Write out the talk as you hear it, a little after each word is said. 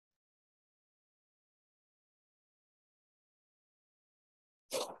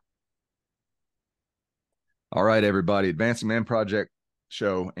All right, everybody, Advancing Man Project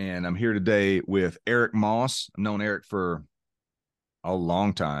show, and I'm here today with Eric Moss. I've known Eric for a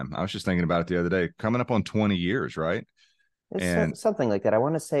long time. I was just thinking about it the other day, coming up on 20 years, right? It's And something like that. I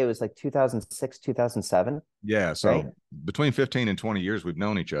want to say it was like 2006, 2007, yeah, right? so between 15 and 20 years, we've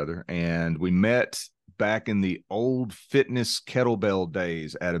known each other, and we met back in the old fitness kettlebell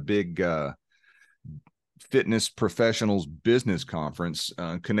days at a big fitness professionals business conference,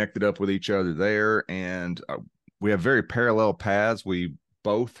 connected up with each other there. And we have very parallel paths. We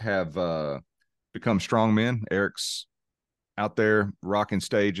both have become strongmen. Eric's out there rocking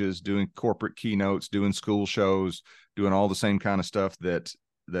stages, doing corporate keynotes, doing school shows, doing all the same kind of stuff that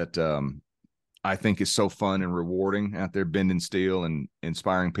I think is so fun and rewarding out there, bending steel and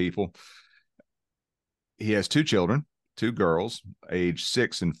inspiring people. He has two children, two girls, age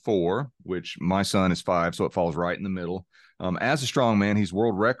 6 and 4, which my son is 5, so it falls right in the middle. As a strongman, he's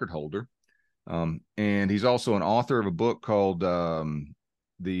world record holder. And he's also an author of a book called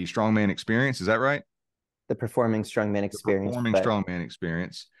The Strongman Experience. Is that right? The performing strongman The experience, Performing but Strongman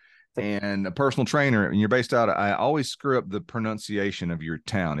Experience. it's like And a personal trainer. And you're based out of, I always screw up the pronunciation of your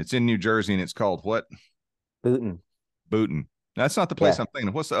town. It's in New Jersey and it's called what? booting. Booton. That's not the place Yeah. I'm thinking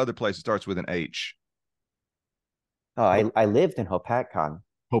of. What's the other place that starts with an H? Oh, I lived in Hopatcong,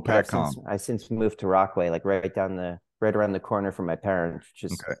 but Hopatcong. I've since moved to Rockaway, like right around the corner from my parents,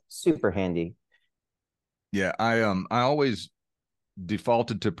 which is Okay. super handy. Yeah, I always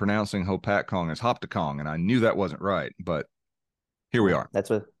defaulted to pronouncing Hopatcong as Hoptakong, and I knew that wasn't right, but here we Yeah, are. that's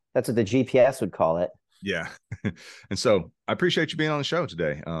what the GPS would call it. Yeah. And so I appreciate you being on the show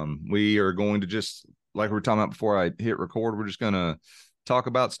today. We are going to just, like we were talking about before I hit record, we're just going to talk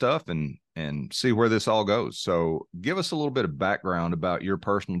about stuff and see where this all goes. So give us a little bit of background about your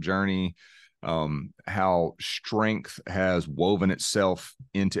personal journey, how strength has woven itself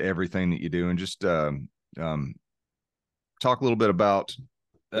into everything that you do, and just um, talk a little bit about,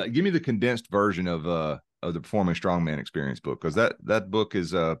 give me the condensed version of the Performing Strongman Experience book, because that book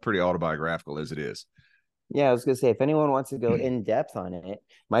is pretty autobiographical as it is. Yeah, I was gonna say if anyone wants to go in depth on it,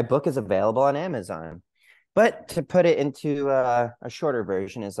 my book is available on Amazon. But to put it into a shorter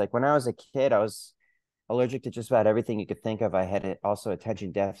version, is like when I was a kid, I was allergic to just about everything you could think of. I had also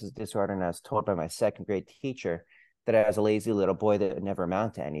attention deficit disorder, and I was told by my second grade teacher that I was a lazy little boy that would never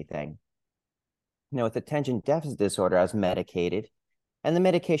amount to anything. With attention deficit disorder, I was medicated, and the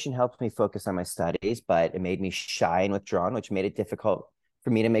medication helped me focus on my studies, but it made me shy and withdrawn, which made it difficult for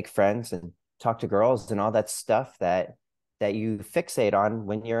me to make friends and talk to girls and all that stuff that you fixate on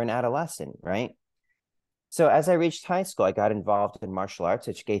when you're an adolescent, right? So as I reached high school, I got involved in martial arts,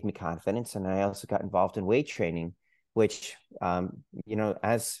 which gave me confidence, and I also got involved in weight training, which as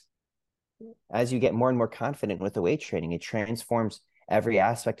you get more and more confident with the weight training, it transforms every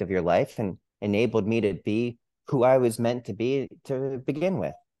aspect of your life and enabled me to be who I was meant to be to begin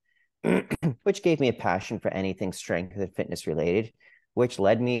with, which gave me a passion for anything strength and fitness related, which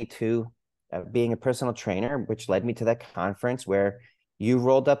led me to being a personal trainer, which led me to that conference where you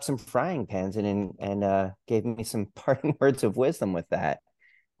rolled up some frying pans and gave me some parting words of wisdom with that,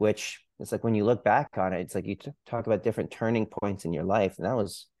 which it's like when you look back on it, it's like you talk about different turning points in your life, and that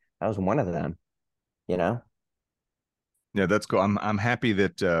was one of them, you know. Yeah, that's cool. I'm happy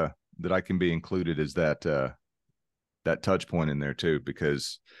that I can be included as that touch point in there too,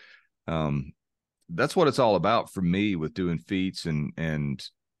 because um that's what it's all about for me with doing feats and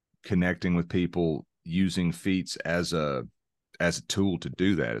connecting with people, using feats as a tool to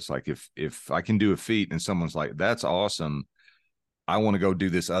do that. It's like if I can do a feat and someone's like, that's awesome, I want to go do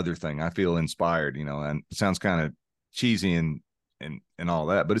this other thing. I feel inspired, and it sounds kind of cheesy and all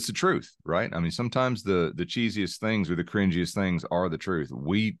that, but it's the truth, right? I mean, sometimes the cheesiest things or the cringiest things are the truth.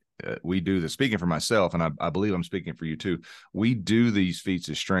 We do this. Speaking for myself, and I believe I'm speaking for you too. We do these feats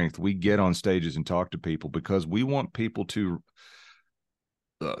of strength. We get on stages and talk to people because we want people to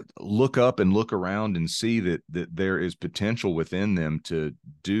look up and look around and see that there is potential within them to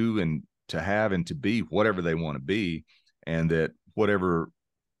do and to have and to be whatever they want to be, and that whatever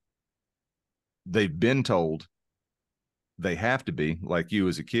they've been told they have to be, like you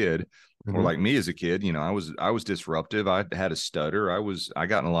as a kid or Mm-hmm. like me as a kid. I was disruptive. I had a stutter. I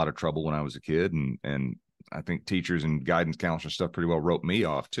got in a lot of trouble when I was a kid, and I think teachers and guidance counselors stuff pretty well wrote me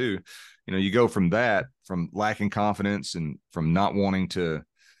off too. You go from that, from lacking confidence and from not wanting to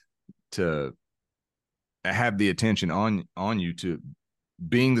have the attention on you, to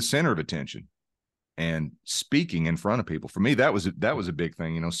being the center of attention and speaking in front of people. For me, that was a big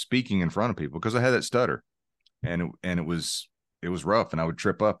thing, speaking in front of people, because I had that stutter, and it was rough, and I would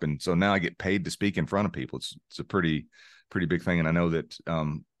trip up. And so now I get paid to speak in front of people. It's a pretty big thing. And I know that,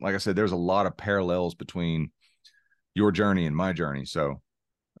 like I said, there's a lot of parallels between your journey and my journey. So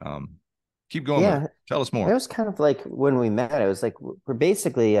um, keep going with it. Yeah, Tell us it more. was kind of like when we met, it was like we're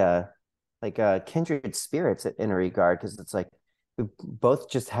basically like kindred spirits in a regard, because it's like we both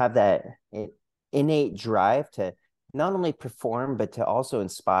just have that innate drive to not only perform but to also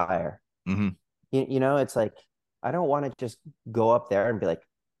inspire. Hmm. You know, it's like I don't want to just go up there and be like,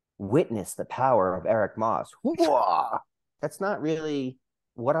 witness the power of Eric Moss. Whoa! That's not really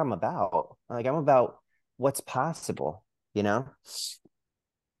what I'm about. Like I'm about what's possible, you know?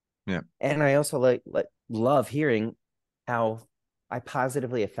 Yeah. And I also like love hearing how I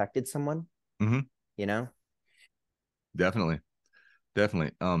positively affected someone, Hmm. you know? Definitely.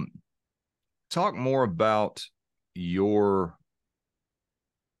 Definitely. Talk more about your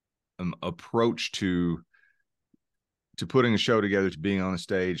approach to putting a show together, to being on a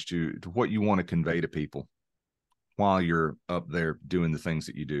stage, to what you want to convey to people while you're up there doing the things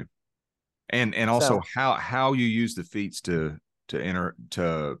that you do, and also So, how you use the feats to enter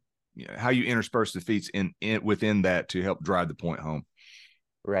to how you intersperse the feats in within that to help drive the point home.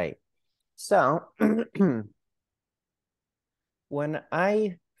 right. So, when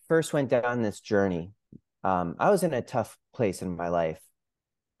I first went down this journey, I was in a tough place in my life.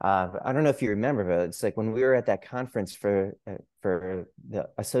 I don't know if you remember, but it's like when we were at that conference for the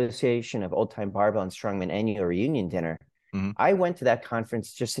Association of Old Time Barbell and Strongman annual reunion dinner. Mm-hmm. I went to that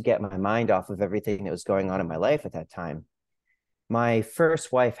conference just to get my mind off of everything that was going on in my life at that time. My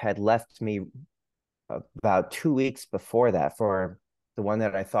first wife had left me about 2 weeks before that for the one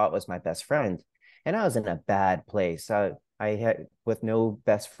that I thought was my best friend, and I was in a bad place. I had with no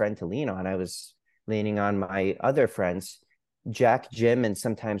best friend to lean on. I was leaning on my other friends, Jack, Jim, and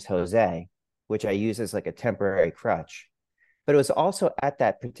sometimes Jose, which I use as like a temporary crutch. But it was also at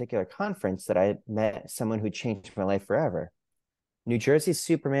that particular conference that I met someone who changed my life forever. New Jersey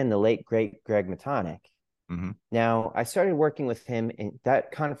Superman, the late great Greg Matonic. Mm-hmm. Now, I started working with him in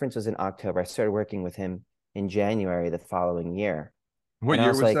that conference was in October. I started working with him in January the following year. What And I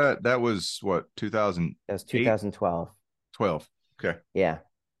year was was like, that? That was what, 2008, that was 2012. 12. Okay. Yeah.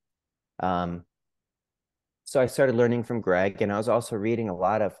 Um, so I started learning from Greg, and I was also reading a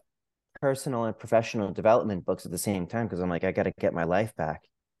lot of personal and professional development books at the same time because I'm like, I got to get my life back.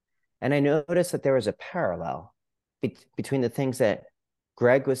 And I noticed that there was a parallel between the things that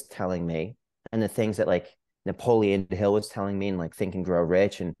Greg was telling me and the things that like Napoleon Hill was telling me and like Think and Grow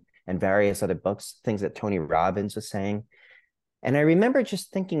Rich and various other books, things that Tony Robbins was saying. And I remember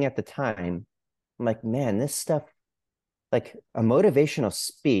just thinking at the time, I'm like, man, this stuff, like a motivational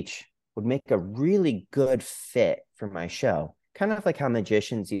speech would make a really good fit for my show. Kind of like how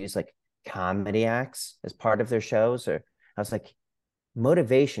magicians use like comedy acts as part of their shows. Or I was like,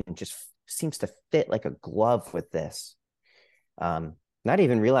 motivation just seems to fit like a glove with this. Um, Not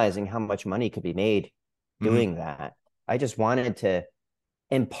even realizing how much money could be made Mm-hmm. doing that. I just wanted to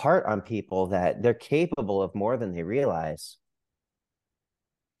impart on people that they're capable of more than they realize.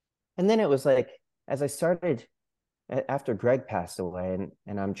 And then it was like, as I started after Greg passed away,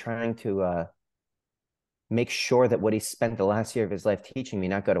 and I'm trying to make sure that what he spent the last year of his life teaching me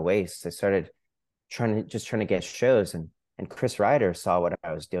not go to waste. I started trying to get shows, and Chris Ryder saw what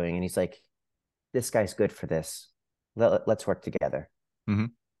I was doing, and he's like, this guy's good for this. Let's work together. Mm-hmm.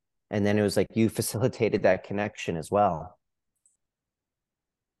 And then it was like you facilitated that connection as well.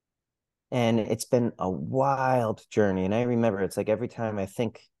 And it's been a wild journey. And I remember it's like every time I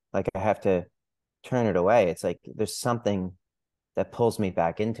think like I have to turn it away, it's like there's something that pulls me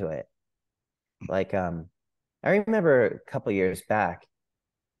back into it. Like I remember a couple years back,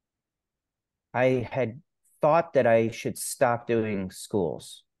 I had thought that I should stop doing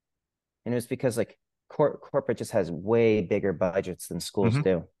schools. And it was because like corporate just has way bigger budgets than schools Mm-hmm.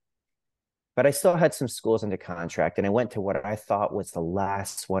 do. But I still had some schools under contract, and I went to what I thought was the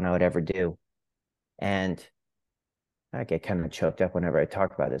last one I would ever do. And I get kind of choked up whenever I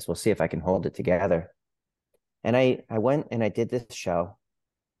talk about this. We'll see if I can hold it together. And I went and I did this show,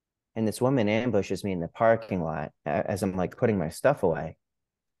 and this woman ambushes me in the parking lot as I'm like putting my stuff away.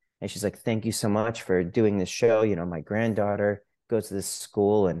 And she's like, "Thank you so much for doing this show. You know, my granddaughter goes to this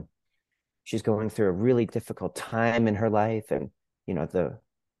school, and she's going through a really difficult time in her life, and you know the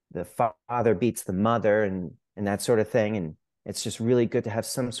father beats the mother, and that sort of thing, and it's just really good to have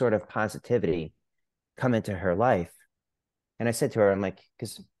some sort of positivity come into her life." And I said to her, I'm like,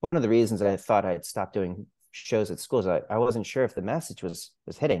 because one of the reasons I thought I'd stop doing shows at schools, I wasn't sure if the message was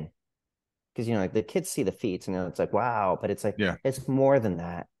hitting, because you know like the kids see the feats and you know, it's like wow, but it's like Yeah. it's more than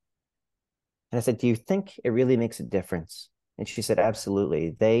that. And I said, do you think it really makes a difference? And she said,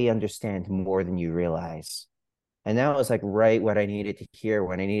 absolutely. They understand more than you realize. And that was like right what I needed to hear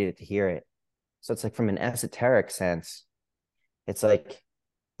when I needed to hear it. So it's like from an esoteric sense, it's like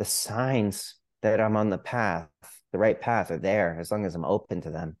the signs that I'm on the path, the right path are there as long as I'm open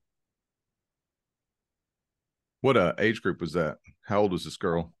to them. What age group was that? How old was this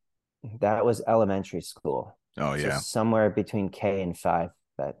girl? That was elementary school. Oh So yeah. somewhere between K and 5,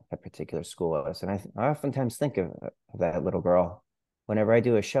 that particular school was. And I oftentimes think of that little girl. Whenever I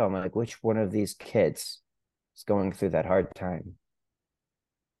do a show, I'm like, which one of these kids is going through that hard time?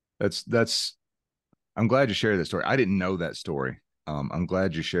 That's I'm glad you shared that story. I didn't know that story. I'm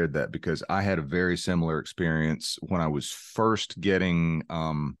glad you shared that because I had a very similar experience when I was first getting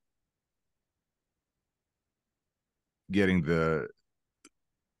the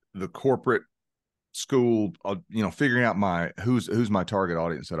corporate school, figuring out my who's my target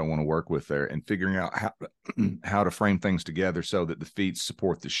audience that I want to work with there, and figuring out how how to frame things together so that the feats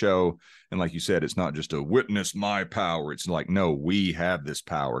support the show. And like you said, it's not just a witness my power. It's like, no, we have this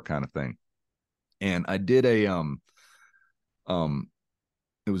power kind of thing. And I did a um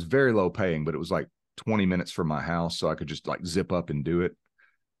it was very low paying, but it was like 20 minutes from my house, so I could just like zip up and do it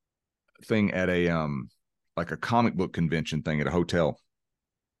thing at a like a comic book convention thing at a hotel.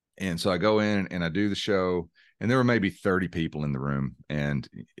 And so I go in and I do the show, and there were maybe 30 people in the room. And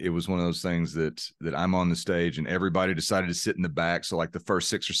it was one of those things that I'm on the stage and everybody decided to sit in the back. So like the first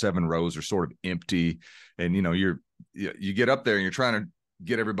 6 or 7 rows are sort of empty. And you get up there and you're trying to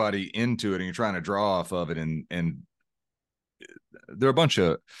get everybody into it and you're trying to draw off of it. And they're a bunch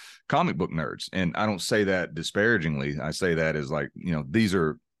of comic book nerds. And I don't say that disparagingly. I say that as like, these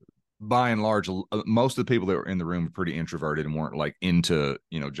are by and large, most of the people that were in the room were pretty introverted and weren't like into,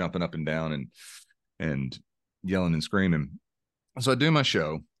 jumping up and down and yelling and screaming. So I do my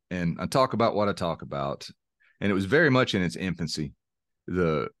show and I talk about what I talk about. And it was very much in its infancy,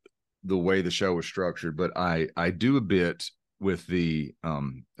 the way the show was structured. But I do a bit with a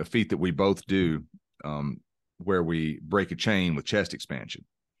feat that we both do, where we break a chain with chest expansion.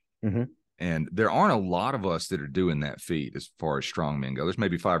 Mm-hmm. And there aren't a lot of us that are doing that feat as far as strongmen go. There's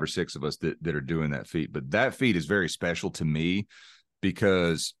maybe 5 or 6 of us that are doing that feat. But that feat is very special to me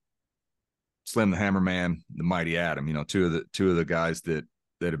because Slim the Hammer Man, the Mighty Atom, two of the guys that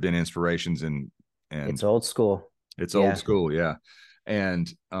have been inspirations and It's old school. it's old Yeah. school, yeah.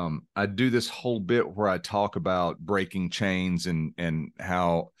 And I do this whole bit where I talk about breaking chains and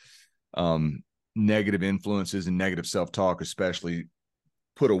how negative influences and negative self-talk especially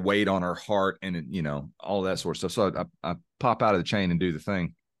put a weight on her heart and all that sort of stuff. So I pop out of the chain and do the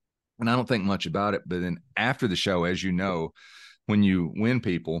thing, and I don't think much about it. But then after the show, as you know, when you win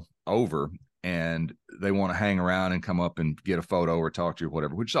people over and they want to hang around and come up and get a photo or talk to you or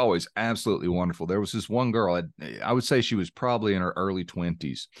whatever, which is always absolutely wonderful. There was this one girl, I would say she was probably in her early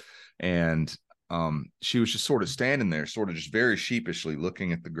 20s, and she was just sort of standing there, sort of just very sheepishly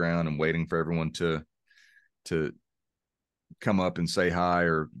looking at the ground and waiting for everyone to come up and say hi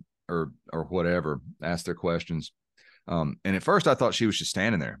or whatever, ask their questions. And at first I thought she was just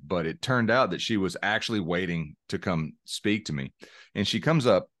standing there, but it turned out that she was actually waiting to come speak to me. And she comes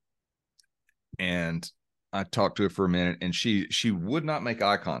up and I talked to her for a minute, and she would not make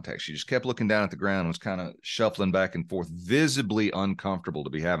eye contact. She just kept looking down at the ground and was kind of shuffling back and forth, visibly uncomfortable to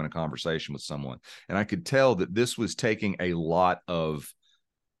be having a conversation with someone. And I could tell that this was taking a lot of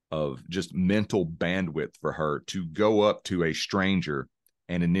just mental bandwidth for her to go up to a stranger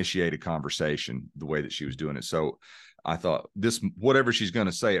and initiate a conversation the way that she was doing it. So I thought, this, whatever she's going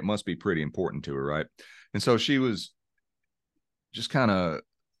to say, it must be pretty important to her, right? And so she was just kind of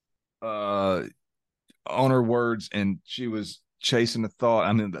on her words, and she was chasing the thought.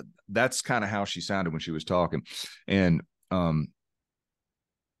 I mean, that's kind of how she sounded when she was talking. And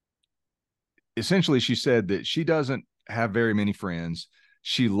essentially she said that she doesn't have very many friends.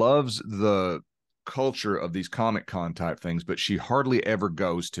 She loves the culture of these Comic Con type things, but she hardly ever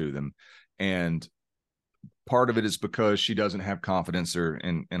goes to them. And part of it is because she doesn't have confidence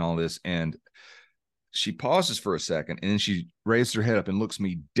in all this. And she pauses for a second, and then she raises her head up and looks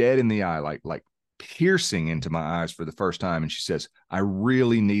me dead in the eye, like piercing into my eyes for the first time. And she says, "I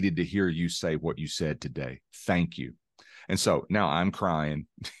really needed to hear you say what you said today. Thank you." And so now I'm crying,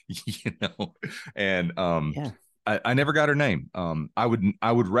 and Yeah. I never got her name. I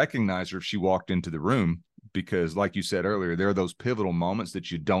would recognize her if she walked into the room, because like you said earlier, there are those pivotal moments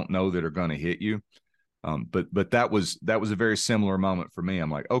that you don't know that are going to hit you. But that was a very similar moment for me.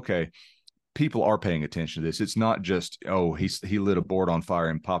 I'm like, okay, people are paying attention to this. It's not just, oh, he lit a board on fire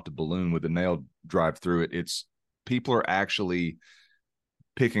and popped a balloon with a nail drive through it. It's people are actually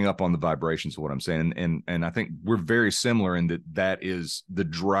picking up on the vibrations of what I'm saying. And I think we're very similar in that is the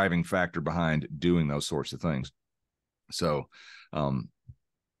driving factor behind doing those sorts of things. So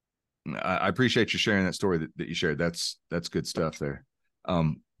I appreciate you sharing that story that you shared. That's good stuff there.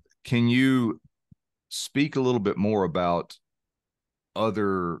 Um, can you speak a little bit more about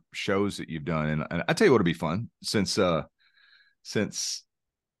other shows that you've done? And I tell you what, it'd be fun since I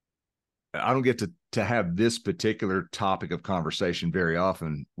don't get to have this particular topic of conversation very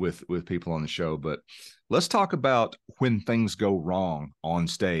often with people on the show, but let's talk about when things go wrong on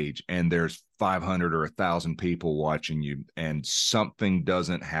stage and there's 500 or 1,000 people watching you and something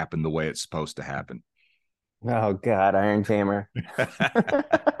doesn't happen the way it's supposed to happen. Oh God, Iron Tamer.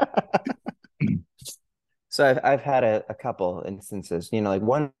 So I've had a couple instances, like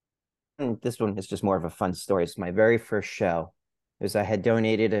one, this one is just more of a fun story. It's my very first show. It was I had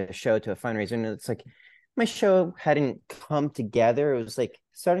donated a show to a fundraiser, and it's like my show hadn't come together. It was like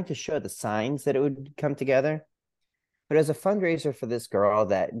starting to show the signs that it would come together. But as a fundraiser for this girl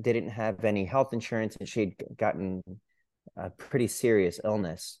that didn't have any health insurance and she'd gotten a pretty serious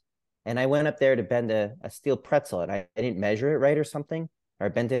illness. And I went up there to bend a steel pretzel and I didn't measure it right or something, or I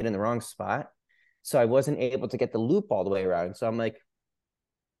bent it in the wrong spot. So I wasn't able to get the loop all the way around. So I'm like,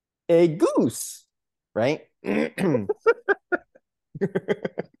 a goose, right? Been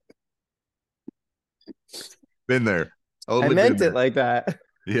there. I Totally been meant it there. like that.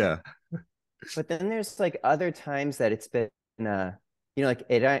 Yeah. But then there's like other times that it's been like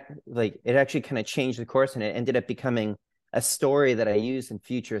it actually kind of changed the course and it ended up becoming a story that I use in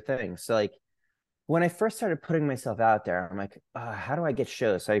future things. So like when I first started putting myself out there, I'm like, how do I get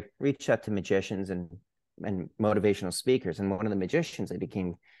shows? So I reached out to magicians and motivational speakers. And one of the magicians I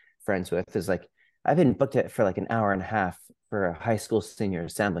became friends with is like, I've been booked it for like an hour and a half for a high school senior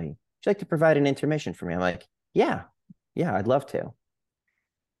assembly. Would you like to provide an intermission for me? I'm like, yeah, I'd love to.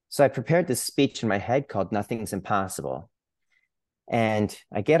 So I prepared this speech in my head called Nothing's Impossible. And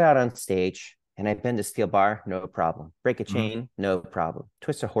I get out on stage and I bend a steel bar, no problem. Break a Mhm. chain, no problem.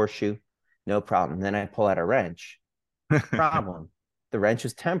 Twist a horseshoe, no problem. Then I pull out a wrench, problem. The wrench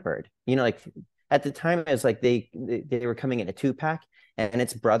was tempered. Like at the time, it was like they were coming in a 2-pack and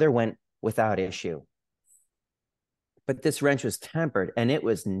its brother went without issue. But this wrench was tempered and it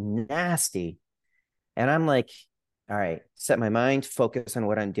was nasty. And I'm like, all right, set my mind, focus on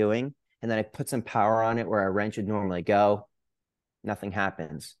what I'm doing. And then I put some power on it where a wrench would normally go. Nothing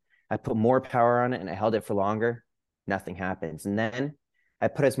happens. I put more power on it and I held it for longer. Nothing happens. And then I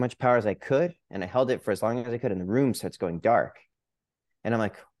put as much power as I could and I held it for as long as I could. And the room starts going dark. And I'm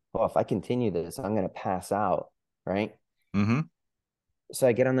like, well, if I continue this, I'm going to pass out. Right. Mm-hmm. So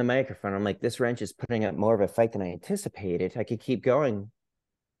I get on the microphone. I'm like, this wrench is putting up more of a fight than I anticipated. I could keep going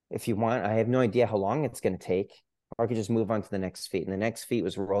if you want. I have no idea how long it's going to take. Or I could just move on to the next feat. And the next feat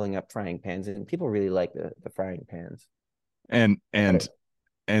was rolling up frying pans. And people really like the frying pans. And But and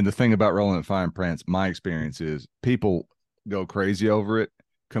and the thing about rolling at fine prints, my experience is people go crazy over it.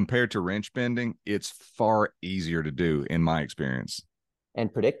 Compared to wrench bending, it's far easier to do in my experience.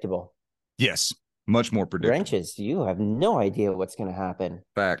 and predictable. Yes, much more predictable. Wrenches, you have no idea what's going to happen.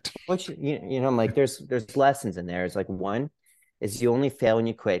 Fact. Which I'm like, there's lessons in there. It's like one is you only fail when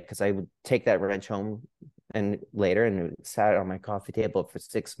you quit because I would take that wrench home and later and it sat on my coffee table for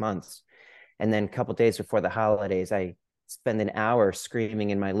 6 months. And then a couple days before the holidays, I spend an hour screaming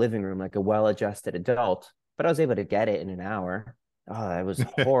in my living room like a well-adjusted adult. But I was able to get it in an hour. Oh, that was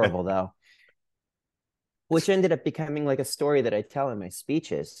horrible though. Which ended up becoming like a story that I tell in my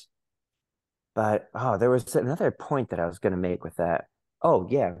speeches. But there was another point that I was going to make with that. Oh,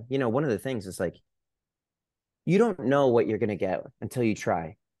 yeah. One of the things is like, you don't know what you're going to get until you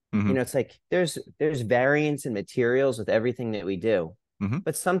try. Mm-hmm. It's like there's variance in materials with everything that we do, Mm-hmm.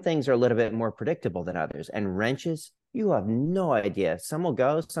 but some things are a little bit more predictable than others. And wrenches, you have no idea. Some will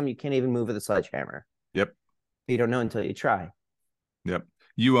go, some you can't even move with a sledgehammer. Yep. You don't know until you try. Yep.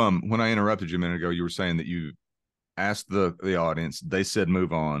 You when I interrupted you a minute ago, you were saying that you asked the audience, they said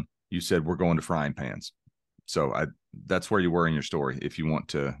move on. You said we're going to frying pans. So that's where you were in your story. If you want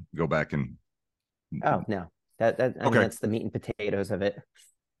to go back and Oh no, that I mean okay. that's the meat and potatoes of it.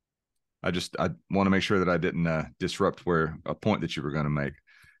 I want to make sure that I didn't disrupt where a point that you were going to make.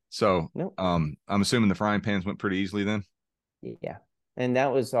 So Nope. I'm assuming the frying pans went pretty easily then. Yeah. And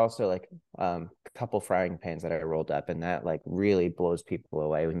that was also like a couple frying pans that I rolled up, and that like really blows people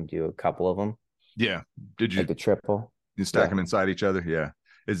away when you do a couple of them, Yeah. Did like you, the triple. you stack Yeah, them inside each other? Yeah.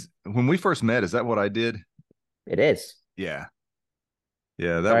 Is when we first met, is that what I did? it is. Yeah.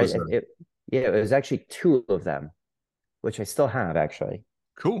 Yeah. That Right. was Yeah, it was actually two of them, which I still have actually.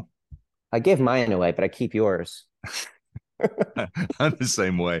 cool. I gave mine away, but I keep yours. I'm the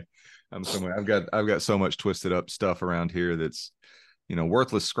same way. I'm the same way. I've got so much twisted up stuff around here that's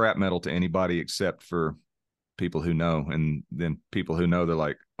worthless scrap metal to anybody except for people who know, and then people who know, they're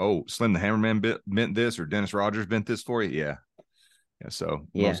like, oh, Slim the Hammerman bent this, or Dennis Rogers bent this for you. Yeah. Yeah. So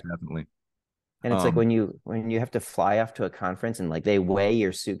Yeah. most definitely. And it's like Um, when you have to fly off to a conference and like they weigh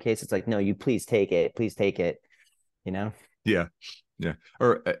your suitcase, it's like, no, you please take it. Please take it, you know? yeah. Yeah.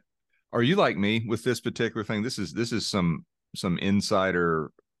 Or are you like me with this particular thing? This is some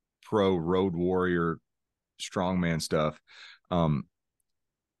insider pro road warrior strongman stuff. Um,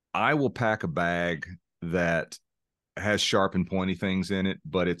 I will pack a bag that has sharp and pointy things in it,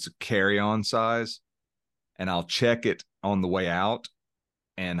 but it's a carry-on size, and I'll check it on the way out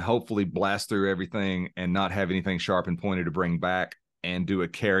and hopefully blast through everything and not have anything sharp and pointy to bring back, and do a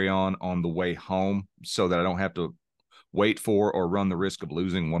carry-on the way home so that I don't have to wait for or run the risk of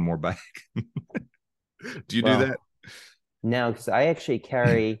losing one more bag. Do you do that? Well, no, because I actually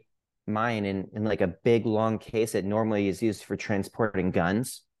carry mine in like a big long case that normally is used for transporting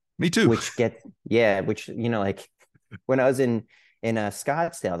guns, Me too. which get yeah, which like when I was in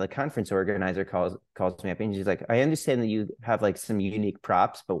Scottsdale, the conference organizer calls me up and she's like, I understand that you have like some unique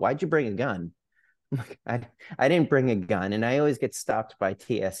props, but why'd you bring a gun? I'm like, I didn't bring a gun, and I always get stopped by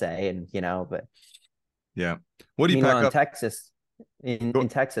TSA, and but Yeah. What do you meanwhile pack in up? Texas, in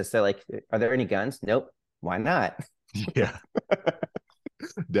Texas, they're like, are there any guns? Nope. Why not? Yeah,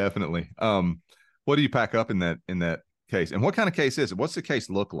 definitely. What do you pack up in that case? And what kind of case is it? What's the case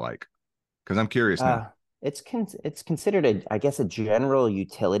look like? Because I'm curious now. Uh, it's considered I guess a general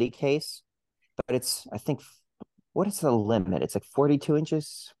utility case, but it's I think what is the limit? It's like 42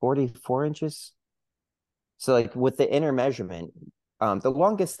 inches, 44 inches. So like with the inner measurement, the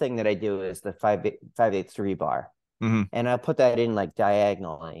longest thing that I do is the 5/8 rebar, Mm-hmm. and I'll put that in like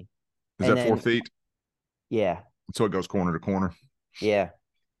diagonally, Is and that 4 then feet? yeah, So it goes corner to corner. yeah,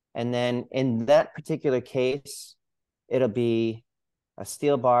 and then in that particular case, it'll be a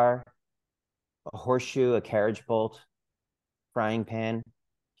steel bar, a horseshoe, a carriage bolt, frying pan,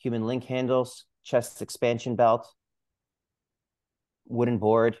 human link handles, chest expansion belt, wooden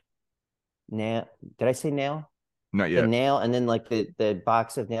board, nail. Did I say nail? Not The yet. nail, and then like the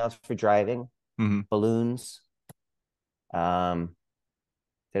box of nails for driving, Mm-hmm. balloons. Um,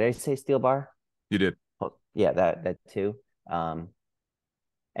 did I say steel bar? You did. Oh, yeah, that too. Um,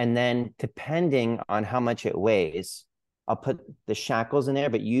 and then depending on how much it weighs, I'll put the shackles in there,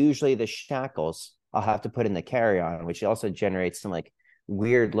 but usually the shackles I'll have to put in the carry-on, which also generates some like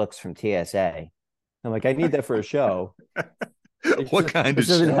weird looks from TSA. I'm like, I need that for a show. It What just, kind it of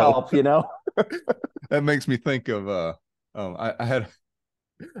doesn't show? help. That makes me think of I had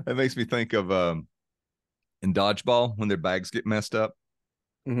that makes me think of in dodgeball when their bags get messed up.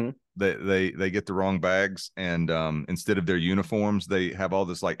 Mm-hmm. They get the wrong bags, and instead of their uniforms, they have all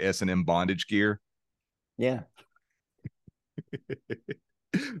this like S&M bondage gear. Yeah.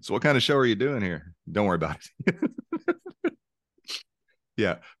 So what kind of show are you doing here? Don't worry about it.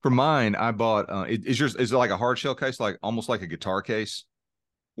 Yeah, for mine, I bought. Is it like a hard shell case, like almost like a guitar case?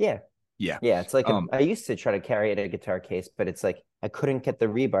 Yeah. Yeah. Yeah. It's like Um. I used to try to carry it in a guitar case, but it's like I couldn't get the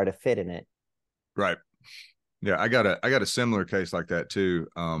rebar to fit in it. Right. Yeah, I got a similar case like that too.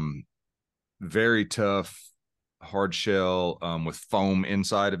 Very tough, hard shell, with foam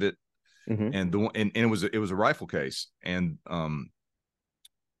inside of it, Mm-hmm. and it was a rifle case, and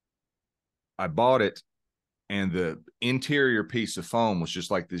I bought it, and the interior piece of foam was just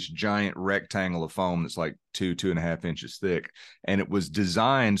like this giant rectangle of foam that's like 2.5 inches thick, and it was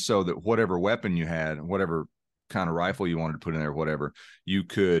designed so that whatever weapon you had, whatever kind of rifle you wanted to put in there, whatever, you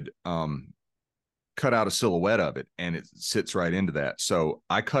could cut out a silhouette of it, and it sits right into that. So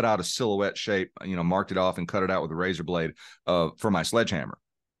I cut out a silhouette shape, marked it off and cut it out with a razor blade for my sledgehammer,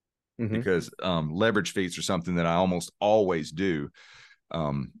 Mm-hmm. because leverage feats are something that I almost always do.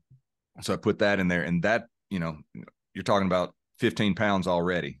 Um, so I put that in there, and that, you're talking about 15 pounds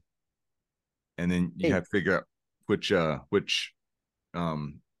already. And then you Hey, have to figure out which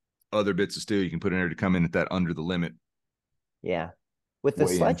um, other bits of steel you can put in there to come in at that under the limit yeah. With the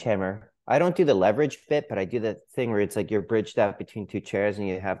weigh in. sledgehammer, I don't do the leverage bit, but I do the thing where it's like you're bridged out between two chairs and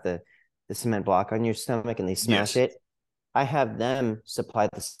you have the cement block on your stomach and they smash Yes. it. I have them supply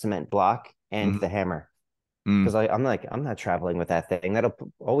the cement block and Mm-hmm. the hammer Mm, because I'm like, I'm not traveling with that thing. That'll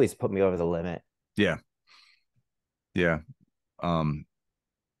always put me over the limit. yeah. Yeah. Um,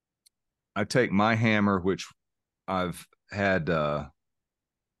 I take my hammer, which I've had a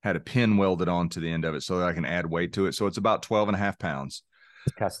pin welded onto the end of it so that I can add weight to it. So it's about 12.5 pounds.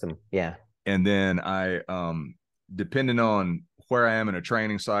 It's custom. Yeah. And then depending on where I am in a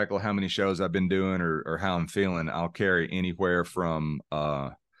training cycle, how many shows I've been doing, or how I'm feeling, I'll carry anywhere from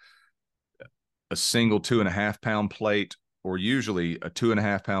a single 2.5 pound plate or usually a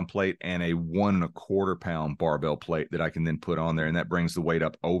 2.5 pound plate and a 1.25 pound barbell plate that I can then put on there. And that brings the weight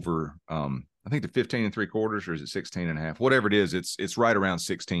up over, I think the 15 3/4, or is it 16.5, whatever it is. It's right around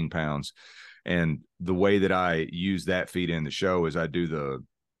 16 pounds. And the way that I use that feat in the show is I do the,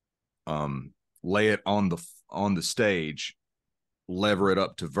 lay it on the stage, lever it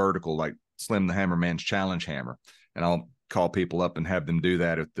up to vertical, like Slim the Hammer Man's challenge hammer. And I'll call people up and have them do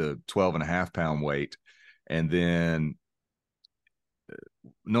that at the 12.5 pound weight. And then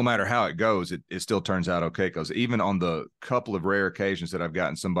no matter how it goes, it still turns out okay. Because even on the couple of rare occasions that I've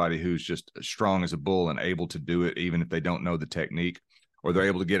gotten somebody who's just as strong as a bull and able to do it, even if they don't know the technique, or they're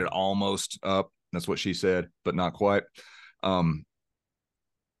able to get it almost up, that's what she said, but not quite.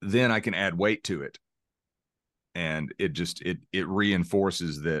 Then I can add weight to it. And it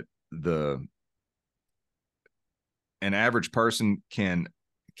reinforces that an average person can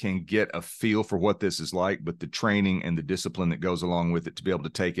get a feel for what this is like, but the training and the discipline that goes along with it to be able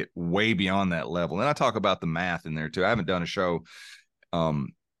to take it way beyond that level. And I talk about the math in there too. I haven't done a show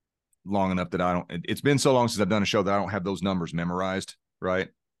long enough that it's been so long since I've done a show that I don't have those numbers memorized, right?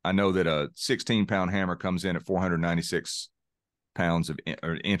 I know that a 16-pound hammer comes in at 496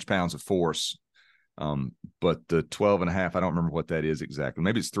 inch-pounds of force. But the 12.5, I don't remember what that is exactly.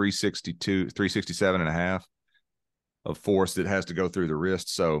 Maybe it's 367.5 of force that has to go through the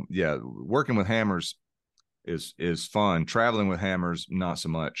wrist. So yeah, working with hammers is fun. Traveling with hammers, not so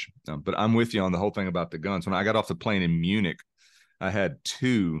much. But I'm with you on the whole thing about the guns. When I got off the plane in Munich, I had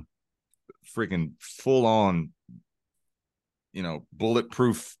two freaking full on,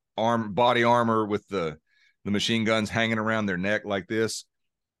 bulletproof body armor with the machine guns hanging around their neck like this.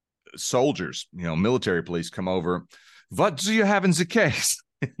 Soldiers, military police come over. What do you have in the case?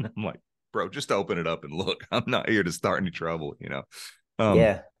 And I'm like, bro, just open it up and look. I'm not here to start any trouble,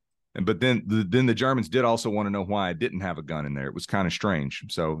 Yeah. But then the Germans did also want to know why I didn't have a gun in there. It was kind of strange.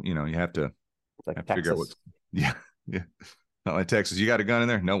 So, you have to Like figure out Texas. yeah. Not like Texas. You got a gun in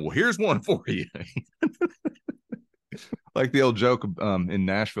there? No. Well, here's one for you. Like the old joke in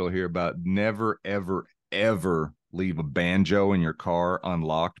Nashville here about never, ever, ever leave a banjo in your car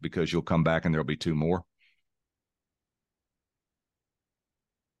unlocked, because you'll come back and there'll be two more.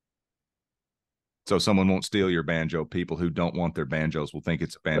 So someone won't steal your banjo. People who don't want their banjos will think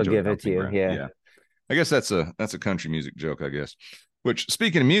it's a They'll banjo give it to dumping you. ground. Yeah. Yeah. I guess that's a country music joke, I guess. Which,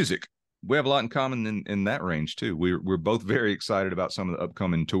 speaking of music, we have a lot in common in that range too. We're both very excited about some of the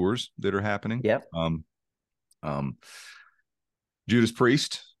upcoming tours that are happening. Yep. Judas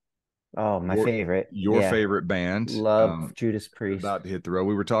Priest, Oh, my favorite. your Yeah. favorite band, Love Judas Priest. about to hit the road.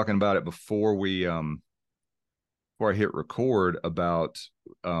 We were talking about it before I hit record about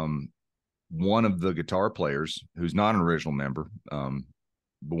one of the guitar players who's not an original member, but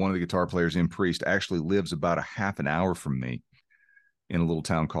one of the guitar players in Priest actually lives about a half an hour from me in a little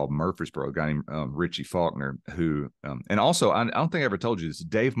town called Murfreesboro. A guy named Richie Faulkner, who, and also I don't think I ever told you this,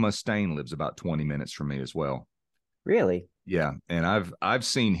 Dave Mustaine lives about 20 minutes from me as well. Really? Yeah, and I've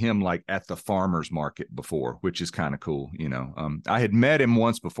seen him like at the farmers market before, which is kind of cool. I had met him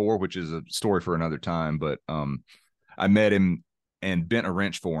once before, which is a story for another time. But I met him and bent a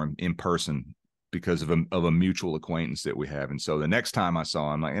wrench for him in person because of a mutual acquaintance that we have. And so the next time I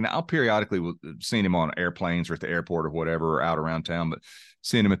saw him, and I'll periodically seen him on airplanes or at the airport or whatever, or out around town, but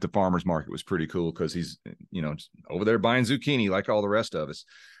seeing him at the farmers market was pretty cool because he's over there buying zucchini like all the rest of us.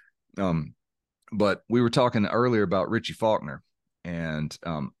 But we were talking earlier about Richie Faulkner, and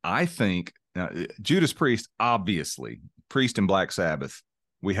I think Judas Priest, obviously, Priest and Black Sabbath,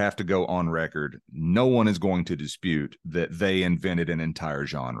 we have to go on record. No one is going to dispute that they invented an entire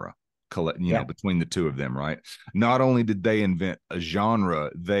genre, between the two of them, right? Not only did they invent a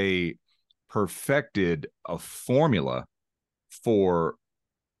genre, they perfected a formula for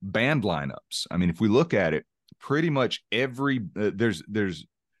band lineups. I mean, if we look at it, pretty much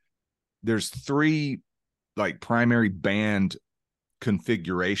there's three like primary band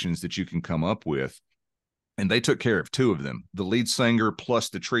configurations that you can come up with, and they took care of two of them: the lead singer plus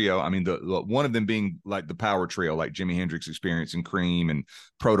the trio. I mean, the one of them being like the power trio, like Jimi Hendrix Experience and Cream and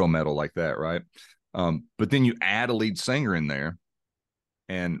proto metal, like that, right? But then you add a lead singer in there,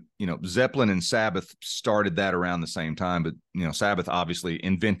 and Zeppelin and Sabbath started that around the same time. But Sabbath obviously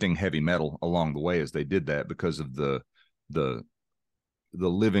inventing heavy metal along the way as they did that because of the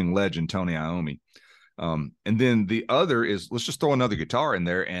living legend Tony Iommi. And then the other is, let's just throw another guitar in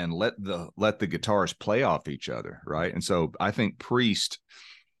there and let the guitars play off each other, right? And so I think Priest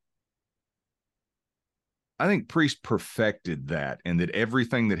perfected that, and that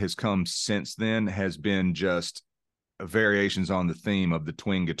everything that has come since then has been just variations on the theme of the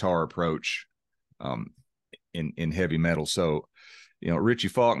twin guitar approach, in heavy metal. So, Richie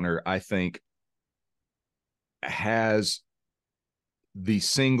Faulkner, I think, has the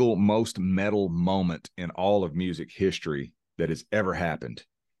single most metal moment in all of music history that has ever happened.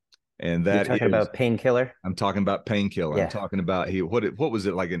 And You're that talking is, about Painkiller? I'm talking about Painkiller. I'm Yeah. talking about what was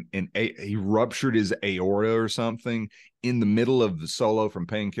it like he ruptured his aorta or something in the middle of the solo from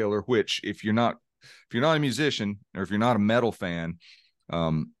Painkiller, which if you're not a musician or if you're not a metal fan,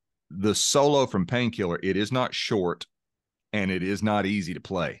 the solo from Painkiller, it is not short and it is not easy to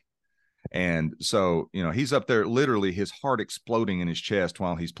play. And so, he's up there, literally his heart exploding in his chest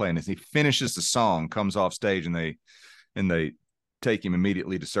while he's playing. As he finishes the song, comes off stage, and they take him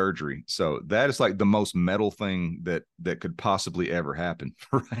immediately to surgery. So that is like the most metal thing that could possibly ever happen,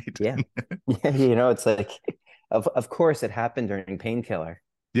 right? Yeah. Yeah, it's like of course it happened during Painkiller,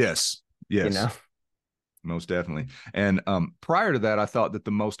 Yes, you yes, know? most definitely. And prior to that, I thought that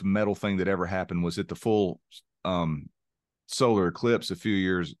the most metal thing that ever happened was at the full um, solar eclipse a few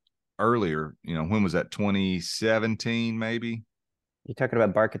years earlier. When was that? 2017, maybe. You're talking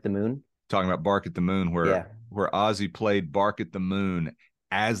about Bark at the Moon? Talking about Bark at the Moon, where Yeah. Ozzy played Bark at the Moon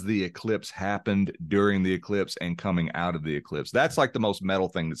as the eclipse happened, during the eclipse, and coming out of the eclipse. That's like the most metal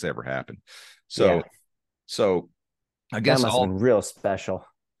thing that's ever happened. Yeah. So I That guess must have been real special.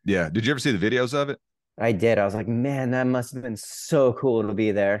 yeah. Did you ever see the videos of it? I did. I was like, man, that must have been so cool to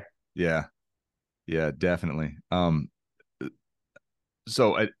be there. Yeah, yeah, definitely.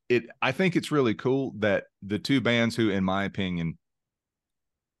 So I think it's really cool that the two bands who, in my opinion,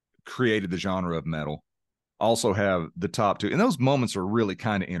 created the genre of metal also have the top two. And those moments are really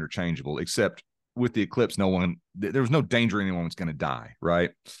kind of interchangeable, except with the eclipse, there was no danger anyone was going to die,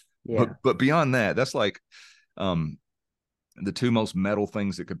 right? Yeah. But beyond that, that's like um the two most metal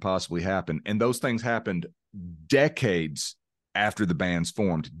things that could possibly happen. And those things happened decades after the bands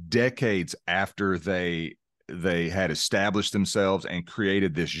formed, decades after they had established themselves and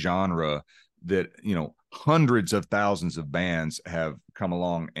created this genre that, hundreds of thousands of bands have come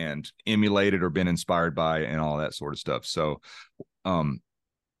along and emulated or been inspired by, and all that sort of stuff. So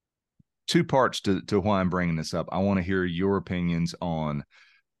two parts to why I'm bringing this up. I want to hear your opinions on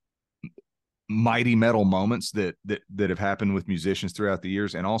mighty metal moments that have happened with musicians throughout the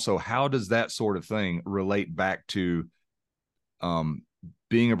years, and also how does that sort of thing relate back to um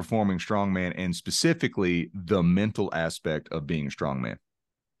being a performing strongman, and specifically the mental aspect of being a strongman.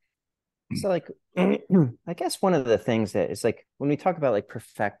 So like I guess one of the things that is like when we talk about like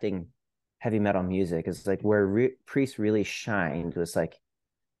perfecting heavy metal music is like where Priest really shined was like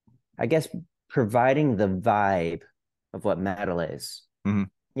I guess providing the vibe of what metal is. Mm-hmm.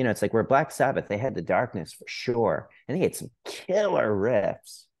 It's like where Black Sabbath, they had the darkness for sure. And they had some killer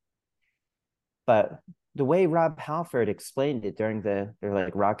riffs. But the way Rob Halford explained it during their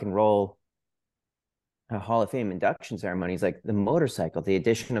like rock and roll Hall of Fame induction ceremonies, like the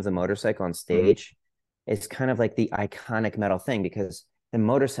addition of the motorcycle on Mm-hmm. stage is kind of like the iconic metal thing because the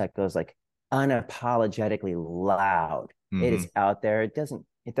motorcycle is like unapologetically loud. It Mm-hmm. is out there. It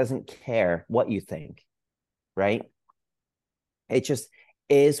doesn't care what you think, right? It just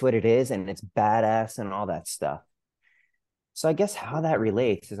is what it is, and it's badass and all that stuff. So I guess how that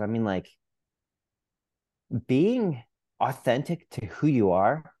relates is, I mean, like being authentic to who you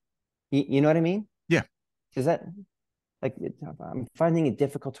are. You know what I mean? Yeah. Is that like I'm finding it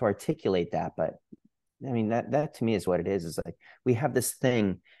difficult to articulate that, but I mean that to me is what it is. Is like we have this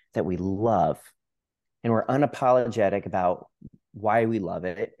thing that we love, and we're unapologetic about why we love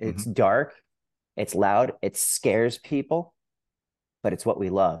it. Mm-hmm. It's dark, it's loud, it scares people, but it's what we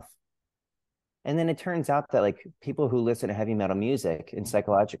love. And then it turns out that like people who listen to heavy metal music in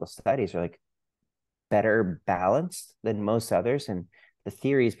psychological studies are like better balanced than most others. And the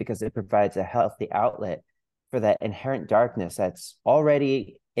theory is because it provides a healthy outlet for that inherent darkness that's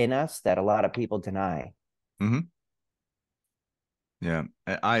already in us that a lot of people deny. Mm-hmm. Yeah,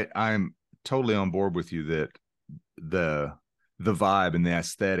 I'm totally on board with you that the the vibe and the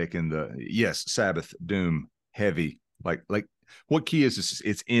aesthetic and the, yes, Sabbath, Doom, heavy, like what key is this?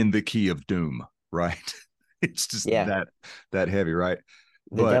 It's in the key of Doom, right? It's just Yeah. that heavy, right?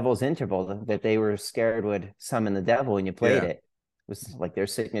 The But devil's interval that they were scared would summon the devil when you played yeah, it was like their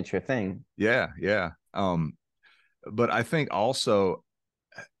signature thing. yeah, yeah. But I think also,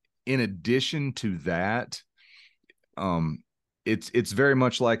 in addition to that, um, it's very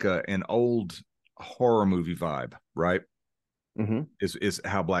much like an old horror movie vibe, right? Mm-hmm. Is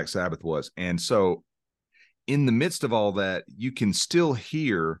how Black Sabbath was. And so in the midst of all that, you can still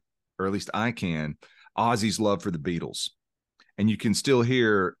hear, or at least I can, Ozzy's love for the Beatles. And you can still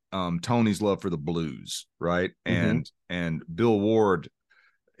hear Tony's love for the blues, right? Mm-hmm. And Bill Ward,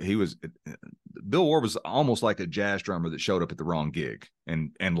 he was Bill Ward was almost like a jazz drummer that showed up at the wrong gig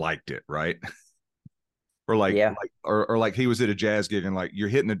and liked it, right? or Yeah. or like he was at a jazz gig and like, you're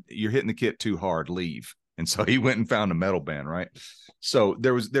hitting the kit too hard, leave. And so he went and found a metal band, right? So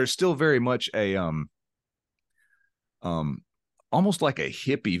there's still very much a um almost like a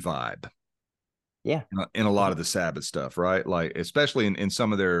hippie vibe Yeah. in a lot of the Sabbath stuff, right? Like especially in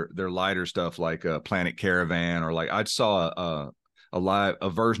some of their lighter stuff, like Planet Caravan, or like I saw a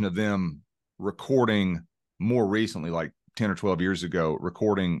version of them recording more recently, like 10 or 12 years ago,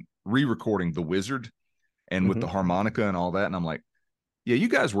 re-recording The Wizard, and with the Hmm. harmonica and all that. And I'm like, yeah, you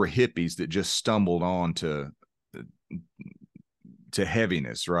guys were hippies that just stumbled on to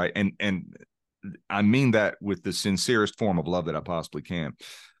heaviness, right? And I mean that with the sincerest form of love that I possibly can.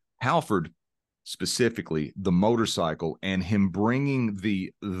 Halford, specifically the motorcycle, and him bringing the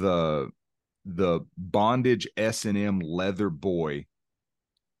bondage S&M leather boy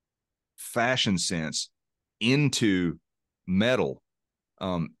fashion sense into metal.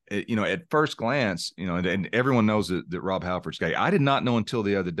 At first glance, and everyone knows that Rob Halford's gay. I did not know until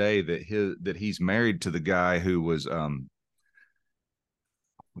the other day that he's married to the guy who was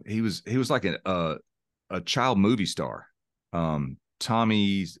he was like a child movie star.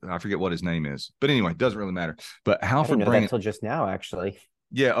 Tommy, I forget what his name is, but anyway, it doesn't really matter. But I didn't Halford know that bringing, till just now, actually.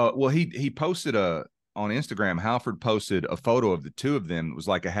 yeah, well, he posted on Instagram. Halford posted a photo of the two of them. It was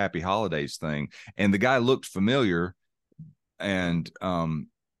like a happy holidays thing, and the guy looked familiar. And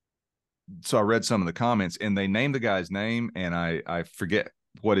so I read some of the comments, and they named the guy's name, and I forget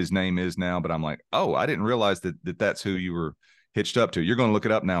what his name is now, but I'm like, oh, I didn't realize that's who you were hitched up to. You're going to look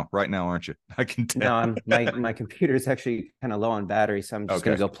it up now, right now, aren't you? I can tell. No, my computer's actually kind of low on battery, so I'm just Okay.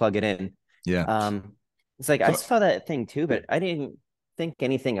 gonna go plug it in. Yeah. Um, it's like I So, saw that thing too, but I didn't think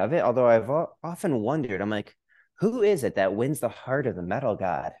anything of it. Although I've often wondered, I'm like, who is it that wins the heart of the metal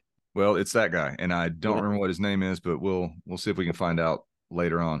god? well, it's that guy, and I You don't know? remember what his name is, but we'll see if we can find out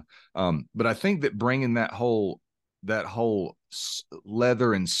later on. But I think that bringing that whole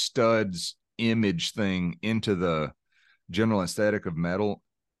leather and studs image thing into the general aesthetic of metal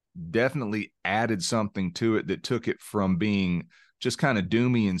definitely added something to it that took it from being just kind of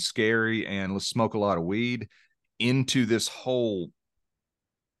doomy and scary and let's smoke a lot of weed into this whole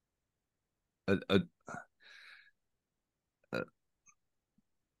uh, uh, uh,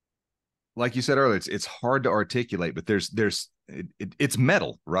 like you said earlier, it's hard to articulate, but it's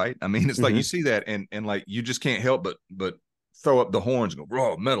metal, right? I mean, it's like you Hmm. see that and like you just can't help but throw up the horns and go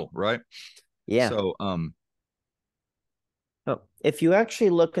raw metal, right? Yeah. So Oh, if you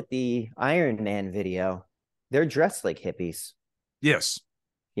actually look at the Iron Man video, they're dressed like hippies. yes,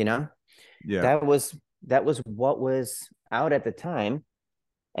 You know, yeah, that was what was out at the time.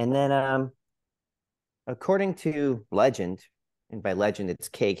 And then, according to legend, and by legend, it's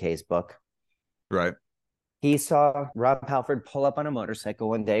KK's book. right, He saw Rob Halford pull up on a motorcycle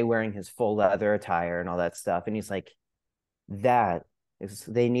one day wearing his full leather attire and all that stuff. And he's like, that is,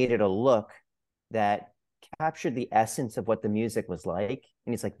 they needed a look that captured the essence of what the music was like.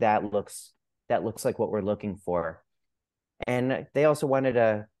 And he's like, that looks like what we're looking for. And they also wanted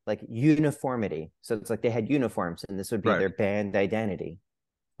a like uniformity. So it's like they had uniforms and this would be right, their band identity.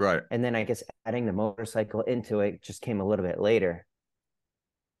 right. And then I guess adding the motorcycle into it just came a little bit later.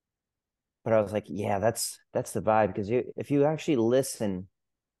 But I was like, yeah, that's the vibe because if you actually listen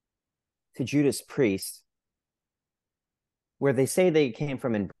to Judas Priest, where they say they came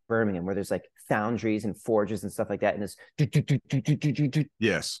from in Birmingham, where there's like foundries and forges and stuff like that, and this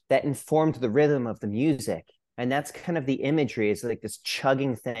Yes, that informed the rhythm of the music, and that's kind of the imagery. It's like this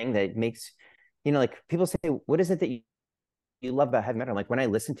chugging thing that makes, like people say, what is it that you love about heavy metal? I'm like, when I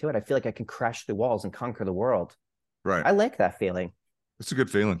listen to it, I feel like I can crash through walls and conquer the world. right. I like that feeling. It's a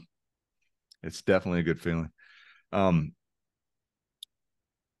good feeling. It's definitely a good feeling. Um,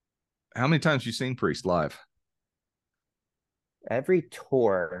 how many times have you seen Priest live? Every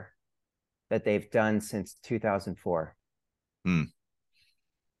tour that they've done since 2004. Hmm,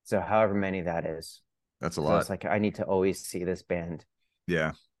 So however many that is. that's a So lot. it's like I need to always see this band.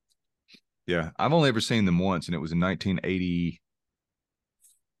 Yeah. Yeah. I've only ever seen them once, and it was in 1984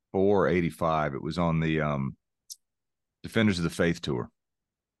 or 85. It was on the Defenders of the Faith tour.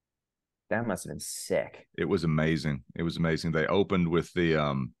 That must have been sick. It was amazing. It was amazing. They opened with the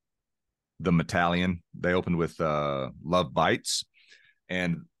Metallion. They opened with Love Bites.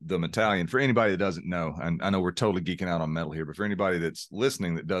 And the Metallion, for anybody that doesn't know, and I know we're totally geeking out on metal here, but for anybody that's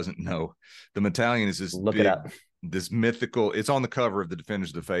listening that doesn't know, the Metallion is this Look it big, up. this mythical, it's on the cover of the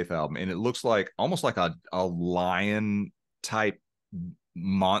Defenders of the Faith album, and it looks like almost like a lion type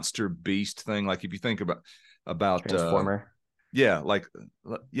monster beast thing. Like if you think about Transformer. Yeah, like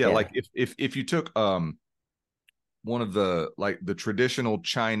yeah, like Yeah. if you took one of the like the traditional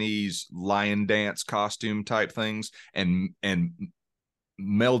Chinese lion dance costume type things and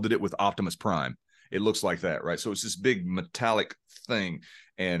melded it with Optimus Prime. It looks like that, right? So it's this big metallic thing,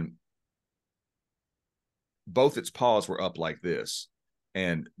 and both its paws were up like this.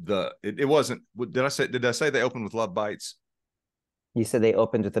 And it wasn't. Did I say they opened with Love Bites? You said they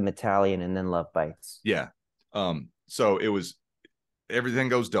opened with the Metallion and then Love Bites. Yeah. So it was everything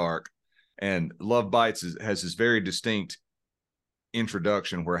goes dark, and Love Bites has this very distinct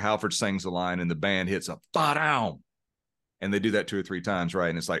introduction where Halford sings a line and the band hits a ba down, and they do that two or three times, right?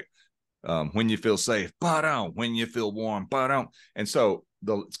 And it's like when you feel safe, ba down. When you feel warm, ba down. And so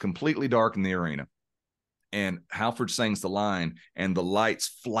it's completely dark in the arena, and Halford sings the line, and the lights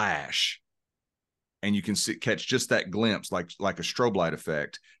flash, and you can catch just that glimpse, like a strobe light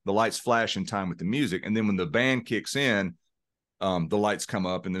effect. The lights flash in time with the music, and then when the band kicks in, the lights come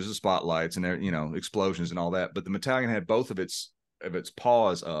up, and there's the spotlights and there, explosions and all that. But the Metallion had both of its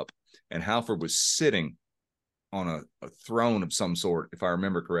paws up, and Halford was sitting on a throne of some sort, if I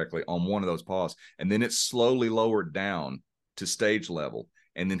remember correctly, on one of those paws, and then it slowly lowered down to stage level,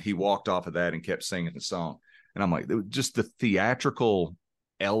 and then he walked off of that and kept singing the song. And I'm like, just the theatrical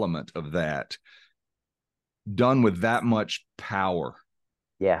element of that done with that much power.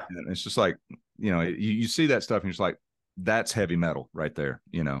 Yeah. And it's just like, you see that stuff and you're just like, that's heavy metal right there.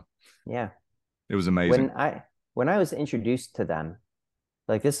 Yeah. It was amazing. When I was introduced to them,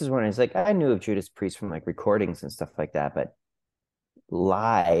 like this is when I was like, I knew of Judas Priest from like recordings and stuff like that, but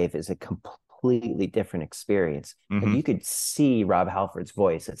live is a completely different experience. Like Mm-hmm. you could see Rob Halford's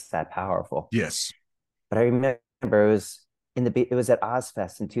voice. It's that powerful. Yes. But I remember it was at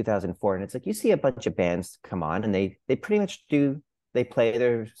Ozfest in 2004, and it's like you see a bunch of bands come on, and they pretty much they play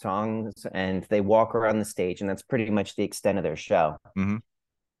their songs and they walk around the stage, and that's pretty much the extent of their show. Mm-hmm.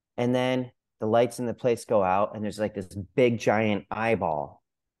 And then the lights in the place go out, and there's like this big giant eyeball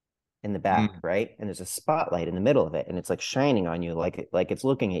in the back, Mm. right? And there's a spotlight in the middle of it, and it's like shining on you, like it's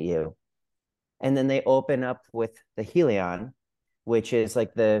looking at you. And then they open up with the Helion, which is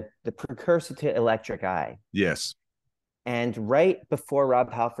like the precursor to Electric Eye. Yes. And right before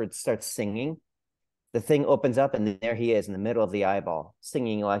Rob Halford starts singing, the thing opens up, and there he is in the middle of the eyeball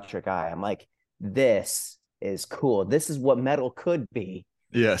singing Electric Eye. I'm like, this is cool. This is what metal could be.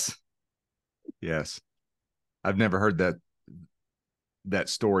 Yes. Yes. I've never heard that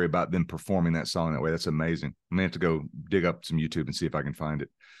story about them performing that song that way. That's amazing. I'm gonna have to go dig up some YouTube and see if I can find it.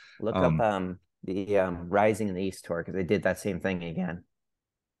 Look up Um, the Rising in the East tour because they did that same thing again.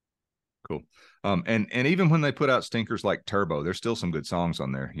 cool. And even when they put out stinkers like Turbo, there's still some good songs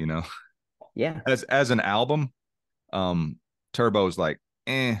on there. Yeah. As an album, um, Turbo's like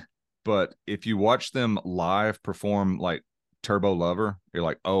but if you watch them live perform like Turbo Lover, you're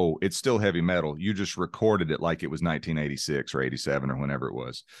like, oh, it's still heavy metal. You just recorded it like it was 1986 or 87 or whenever it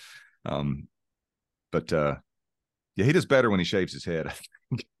was. Um, but yeah, he does better when he shaves his head.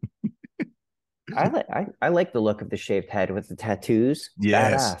 I like the look of the shaved head with the tattoos. It's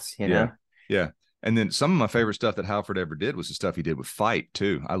Yes. badass, Yeah. Yeah. And then some of my favorite stuff that Halford ever did was the stuff he did with Fight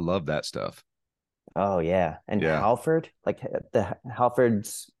too. I love that stuff. Oh yeah. And Yeah. Halford, like the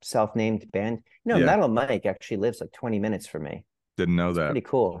Halford's self-named band. Yeah. Metal Mike actually lives like 20 minutes from me. Didn't know It's that. pretty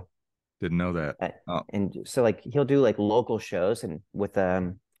cool. Didn't know that. Uh, Oh. And so like he'll do like local shows and with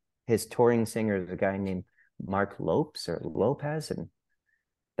his touring singer, the guy named Mark Lopes or Lopez, and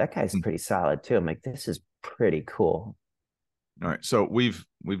that guy's Hmm. pretty solid too. I'm like, this is pretty cool. All right. So we've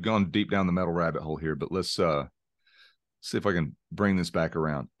gone deep down the metal rabbit hole here, but let's see if I can bring this back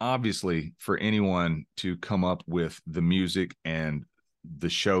around. Obviously, for anyone to come up with the music and the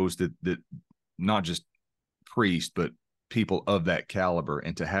shows that not just Priest, but people of that caliber,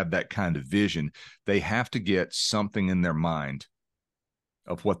 and to have that kind of vision, they have to get something in their mind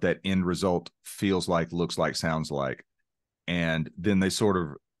of what that end result feels like, looks like, sounds like. And then they sort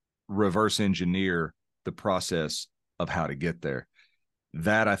of reverse engineer the process of how to get there.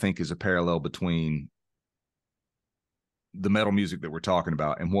 That I think is a parallel between the metal music that we're talking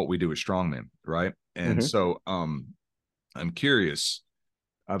about and what we do at Strongman, right? And Mm-hmm. so I'm curious.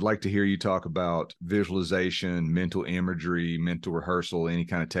 I'd like to hear you talk about visualization, mental imagery, mental rehearsal, any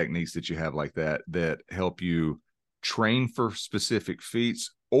kind of techniques that you have like that help you train for specific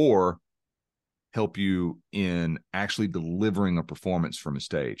feats or help you in actually delivering a performance from a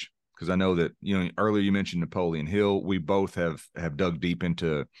stage. Because I know that, earlier you mentioned Napoleon Hill. We both have dug deep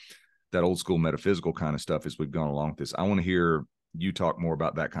into that old school metaphysical kind of stuff as we've gone along with this. I want to hear you talk more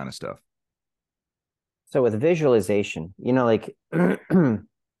about that kind of stuff. So with visualization, like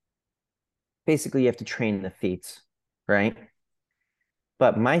basically you have to train the feet, right?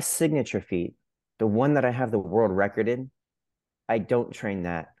 But my signature feat, the one that I have the world record in, I don't train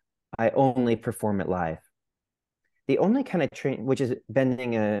that. I only perform it live. The only kind of train, which is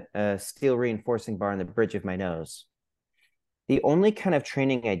bending a steel reinforcing bar on the bridge of my nose. The only kind of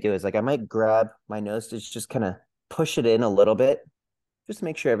training I do is like I might grab my nose to just kind of push it in a little bit, just to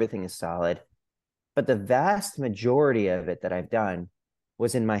make sure everything is solid. But the vast majority of it that I've done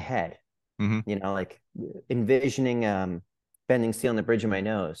was in my head, Mm-hmm. like envisioning bending steel on the bridge of my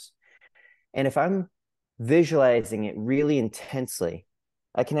nose. And if I'm visualizing it really intensely,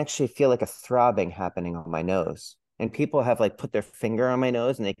 I can actually feel like a throbbing happening on my nose. And people have like put their finger on my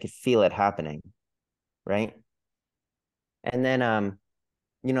nose and they could feel it happening, right? And then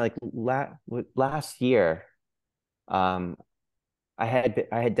like last year, um, I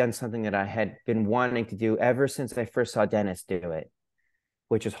had done something that I had been wanting to do ever since I first saw Dennis do it,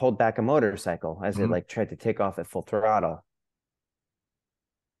 which is hold back a motorcycle as it Mm-hmm. like tried to take off at full throttle.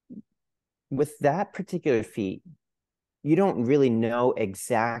 With that particular feat, you don't really know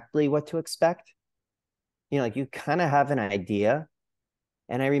exactly what to expect. Like you kind of have an idea.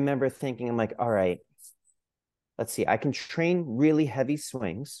 And I remember thinking, I'm like, all right, let's see, I can train really heavy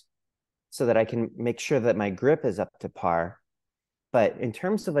swings so that I can make sure that my grip is up to par. But in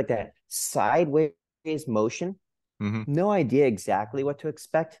terms of like that sideways motion, Mm-hmm. no idea exactly what to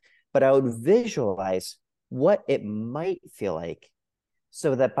expect, but I would visualize what it might feel like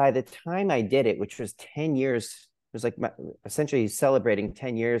so that by the time I did it, which was 10 years, it was like essentially celebrating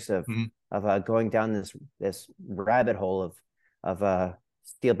 10 years of Mm-hmm. going down this rabbit hole of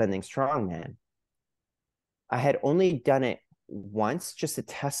steel bending strongman. I had only done it once just to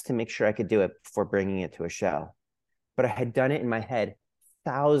test to make sure I could do it before bringing it to a show, but I had done it in my head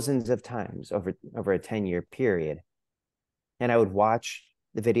thousands of times over a 10-year period. And I would watch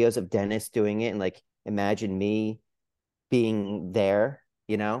the videos of Dennis doing it and like imagine me being there.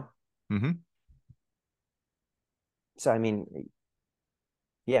 Mm-hmm. So I mean,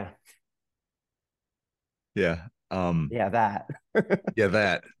 yeah, Yeah. yeah, that.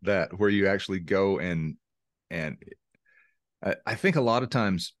 Yeah, that where you actually go and I think a lot of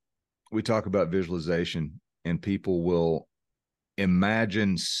times we talk about visualization and people will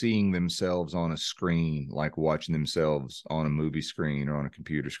imagine seeing themselves on a screen, like watching themselves on a movie screen or on a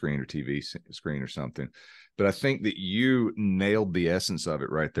computer screen or TV screen or something. But I think that you nailed the essence of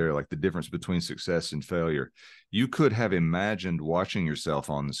it right there, like the difference between success and failure. You could have imagined watching yourself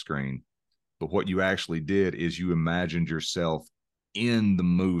on the screen, but what you actually did is you imagined yourself in the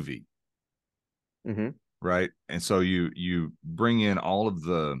movie, Mm-hmm. right? And so you bring in all of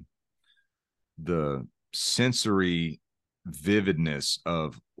the sensory vividness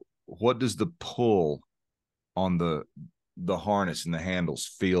of what does the pull on the harness and the handles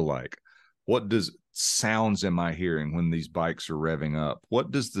feel like, what does sounds am I hearing when these bikes are revving up, what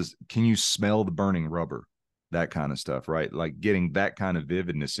does this, can you smell the burning rubber, that kind of stuff, right? Like getting that kind of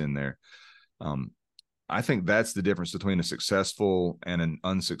vividness in there. um, I think that's the difference between a successful and an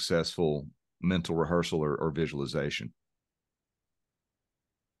unsuccessful mental rehearsal or visualization.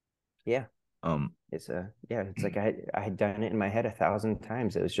 Yeah, um, it's like I had done it in my head 1,000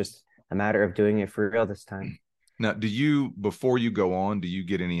 times. It was just a matter of doing it for real this time. Now, do you, before you go on, do you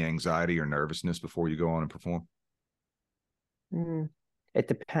get any anxiety or nervousness before you go on and perform? Mm, it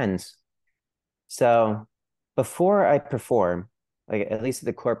depends. So before I perform, like at least at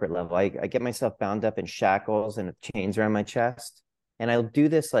the corporate level, I get myself bound up in shackles and chains around my chest. And I'll do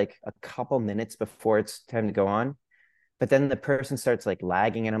this like a couple minutes before it's time to go on. But then the person starts like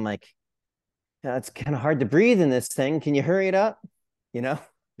lagging, and I'm like, "Yeah, it's kind of hard to breathe in this thing. Can you hurry it up?" You know?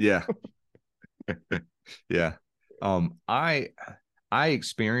 Yeah. Yeah. I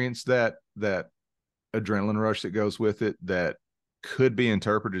experienced that adrenaline rush that goes with it, that could be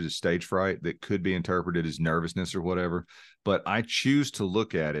interpreted as stage fright, that could be interpreted as nervousness or whatever, but I choose to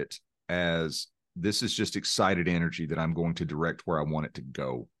look at it as this is just excited energy that I'm going to direct where I want it to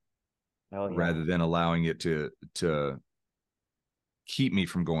go, Oh yeah. rather than allowing it to keep me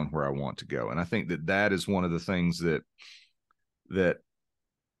from going where I want to go. And I think that that is one of the things that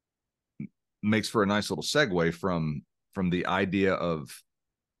makes for a nice little segue from the idea of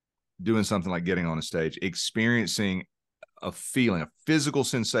doing something like getting on a stage, experiencing a feeling, a physical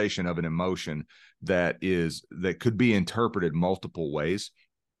sensation of an emotion that could be interpreted multiple ways.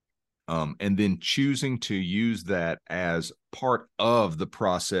 And then choosing to use that as part of the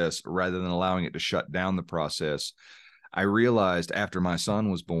process rather than allowing it to shut down the process. I realized after my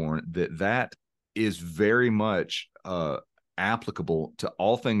son was born that that is very much applicable to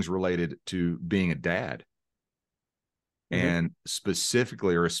all things related to being a dad. Mm-hmm. And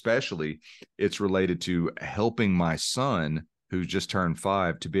specifically or especially, it's related to helping my son who's just turned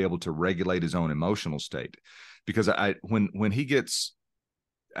 5 to be able to regulate his own emotional state. Because when he gets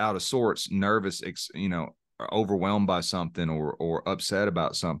out of sorts, nervous, overwhelmed by something or upset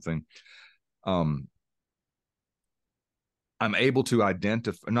about something, I'm able to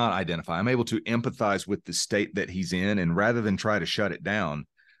I'm able to empathize with the state that he's in. And rather than try to shut it down,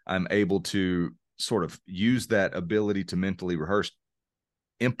 I'm able to sort of use that ability to mentally rehearse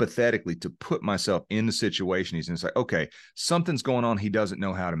empathetically to put myself in the situation he's in. It's like, okay, something's going on he doesn't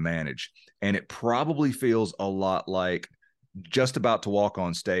know how to manage. And it probably feels a lot like just about to walk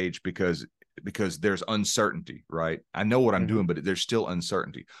on stage because there's uncertainty, right? I know what I'm doing, but there's still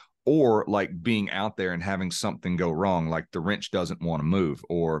uncertainty. Or like being out there and having something go wrong, like the wrench doesn't want to move.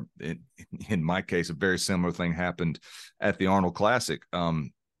 Or in my case, a very similar thing happened at the Arnold Classic,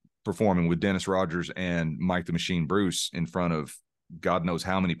 performing with Dennis Rogers and Mike the Machine Bruce in front of God knows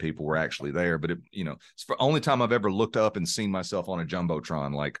how many people were actually there. But it's the only time I've ever looked up and seen myself on a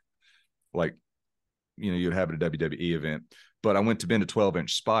jumbotron, like you'd have at a WWE event. But I went to bend a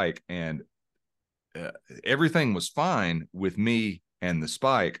 12-inch spike, and everything was fine with me and the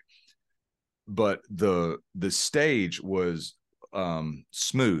spike, but the stage was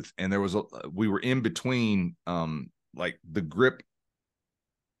smooth, and we were in between like the grip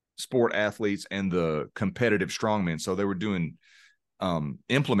sport athletes and the competitive strongmen. So they were doing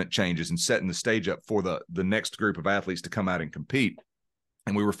implement changes and setting the stage up for the next group of athletes to come out and compete.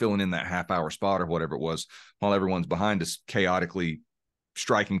 And we were filling in that half-hour spot or whatever it was while everyone's behind us chaotically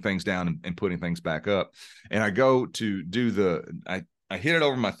striking things down and putting things back up. And I go to do I hit it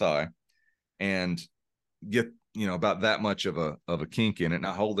over my thigh and get about that much of a kink in it, and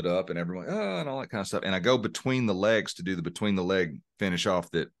I hold it up and everyone and all that kind of stuff, and I go between the legs to do the between the leg finish off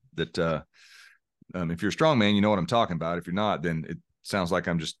that if you're a strong man, you know what I'm talking about. If you're not, then it sounds like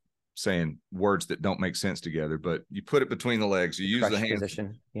I'm just saying words that don't make sense together. But you put it between the legs, you use the hands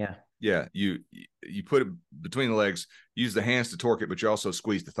position. Yeah, you put it between the legs, use the hands to torque it, but you also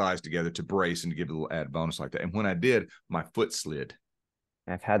squeeze the thighs together to brace and to give it a little added bonus like that. And when I did, my foot slid.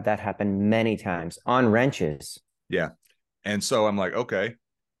 I've had that happen many times on wrenches. Yeah. And so I'm like, okay,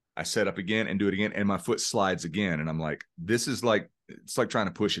 I set up again and do it again, and my foot slides again. And I'm like, this is like, it's like trying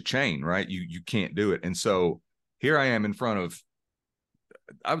to push a chain, right? You can't do it. And so here I am in front of,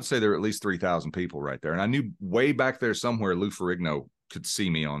 I would say there are at least 3,000 people right there. And I knew way back there somewhere Lou Ferrigno could see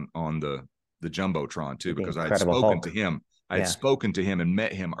me on the jumbotron too, because I had spoken to him. I had spoken to him and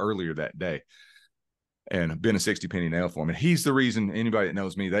met him earlier that day, and been a 60 penny nail for him. And he's the reason, anybody that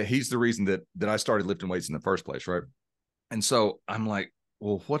knows me, that he's the reason that I started lifting weights in the first place, right? And so I'm like,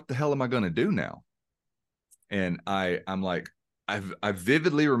 well, what the hell am I going to do now? And I'm like, I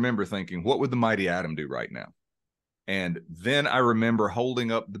vividly remember thinking, what would the Mighty Atom do right now? And then I remember holding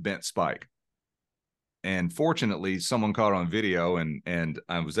up the bent spike. And fortunately, someone caught it on video, and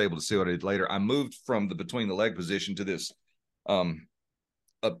I was able to see what I did later. I moved from the between the leg position to this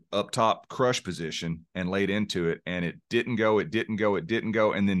up top crush position and laid into it, and it didn't go,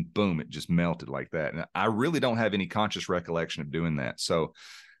 and then boom, it just melted like that. And I really don't have any conscious recollection of doing that. So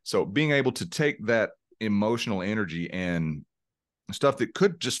being able to take that emotional energy and stuff that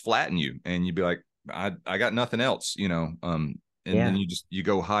could just flatten you, and you'd be like, I got nothing else, then you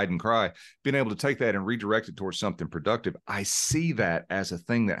go hide and cry. Being able to take that and redirect it towards something productive, I see that as a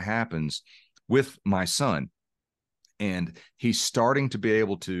thing that happens with my son. And he's starting to be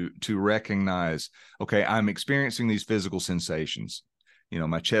able to recognize, okay, I'm experiencing these physical sensations.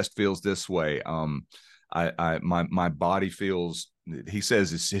 My chest feels this way. My body feels, he says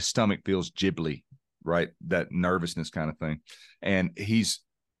his stomach feels jibbly, right? That nervousness kind of thing. And he's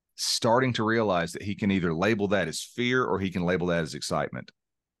starting to realize that he can either label that as fear or he can label that as excitement.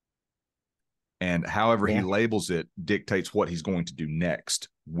 And however he labels it dictates what he's going to do next,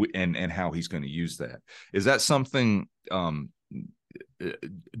 and how he's going to use that. Is that something,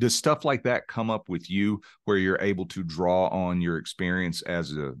 does stuff like that come up with you where you're able to draw on your experience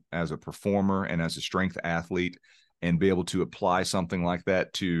as a performer and as a strength athlete and be able to apply something like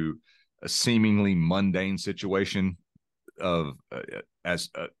that to a seemingly mundane situation of as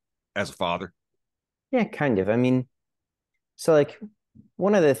a father? Yeah, kind of. I mean, so like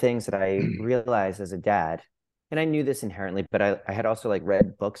one of the things that I realized as a dad, and I knew this inherently, but I had also like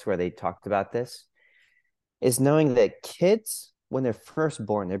read books where they talked about this, is knowing that kids, when they're first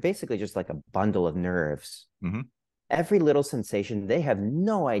born, they're basically just like a bundle of nerves. Mm-hmm. Every little sensation, they have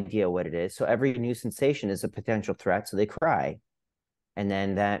no idea what it is. So every new sensation is a potential threat. So they cry. And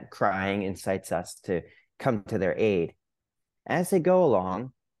then that crying incites us to come to their aid. As they go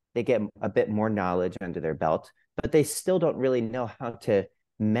along, they get a bit more knowledge under their belt, but they still don't really know how to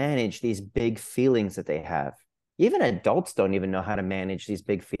manage these big feelings that they have. even adults don't even know how to manage these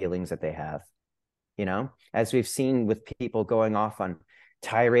big feelings that they have, as we've seen with people going off on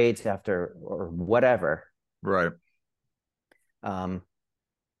tirades after or whatever. Right. Um,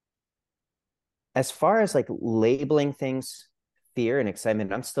 as far as like labeling things, fear and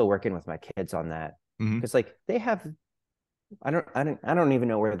excitement, I'm still working with my kids on that Mm-hmm. because like they have, I don't even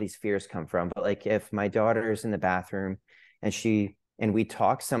know where these fears come from, but like if my daughter is in the bathroom and we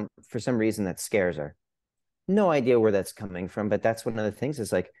talk for some reason that scares her, no idea where that's coming from, but that's one of the things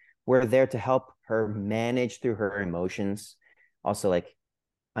is like we're there to help her manage through her emotions. Also, like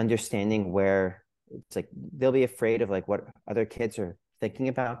understanding where it's like they'll be afraid of like what other kids are thinking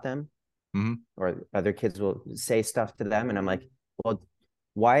about them, Mm-hmm. or other kids will say stuff to them. And I'm like, well,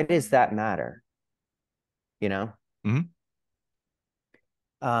 why does that matter? You know? Mm-hmm.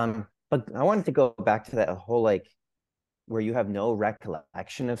 But I wanted to go back to that whole like where you have no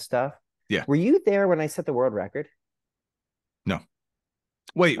recollection of stuff. Yeah. Were you there when I set the world record? No.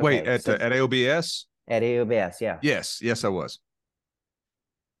 Wait. Okay, At so at AOBS. at AOBS, yeah. Yes, I was.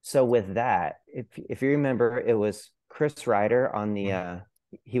 So with that, if you remember, it was Chris Ryder on the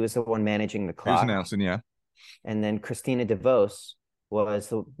he was the one managing the He was clock, announcing. Yeah. and then Christina DeVos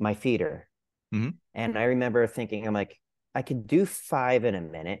was my feeder. Mm-hmm. And I remember thinking, I'm like, I could do 5 in a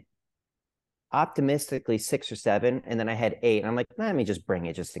minute, optimistically 6 or 7, and then I had 8. And I'm like, let me just bring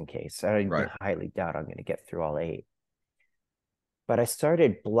it just in case. I Right. highly doubt I'm going to get through all 8. But I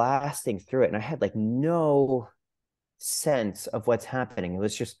started blasting through it, and I had like no sense of what's happening. It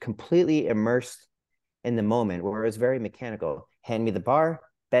was just completely immersed in the moment where it was very mechanical. Hand me the bar,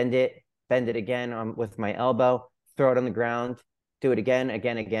 bend it again with my elbow, throw it on the ground, do it again,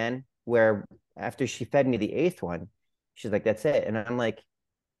 again, again. Where after she fed me the 8th one, she's like, that's it. And I'm like,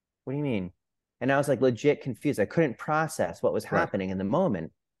 what do you mean? And I was like legit confused. I couldn't process what was Right. happening in the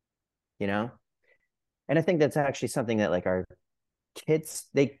moment, you know? And I think that's actually something that like our kids,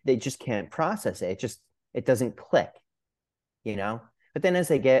 they just can't process it. It doesn't click, you know? But then as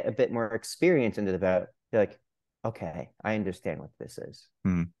they get a bit more experience into the boat, they're like, okay, I understand what this is.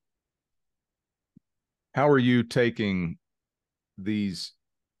 Mm-hmm. How are you taking these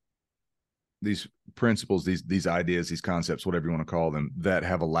these principles, these ideas, these concepts, whatever you want to call them, that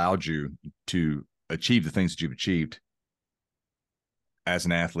have allowed you to achieve the things that you've achieved as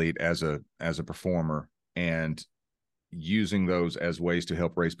an athlete, as a performer, and using those as ways to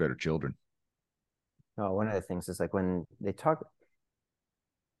help raise better children? Oh, one of the things is like when they talk,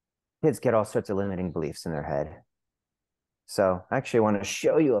 kids get all sorts of limiting beliefs in their head. So I actually want to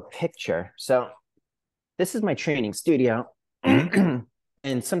show you a picture. So this is my training studio. Mm-hmm.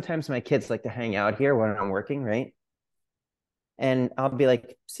 And sometimes my kids like to hang out here when I'm working, right? And I'll be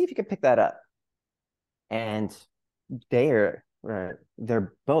like, see if you can pick that up. And they're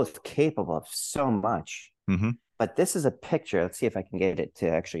both capable of so much. Mm-hmm. But this is a picture. Let's see if I can get it to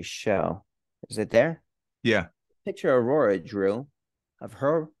actually show. Is it there? Yeah. Picture Aurora drew of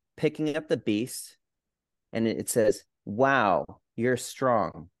her picking up the beast, and it says, "Wow, you're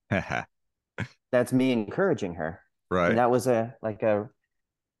strong." That's me encouraging her, and Right. that was a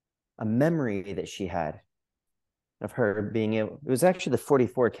memory that she had of her being able. It was actually the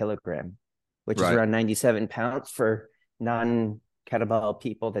 44 kilogram, which is Right. around 97 pounds for non-kettlebell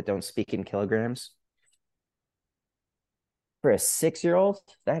people that don't speak in kilograms. For a 6-year-old,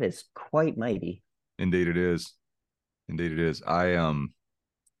 that is quite mighty. Indeed it is. Indeed it is.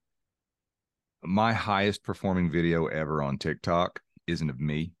 My highest performing video ever on TikTok isn't of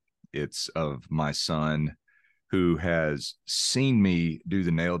me. It's of my son, who has seen me do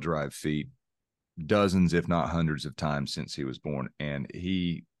the nail drive feat dozens, if not hundreds of times since he was born. And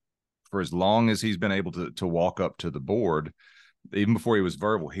he, for as long as he's been able to walk up to the board, even before he was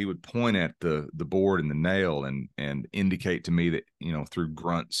verbal, he would point at the board and the nail and indicate to me that, through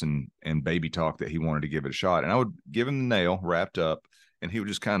grunts and baby talk, that he wanted to give it a shot. And I would give him the nail wrapped up, and he would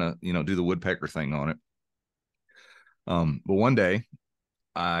just kind of, do the woodpecker thing on it. But one day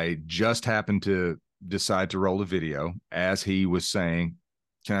I just happened to decide to roll a video as he was saying,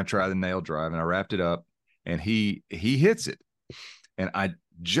 "Can I try the nail drive?" And I wrapped it up, and he hits it. And I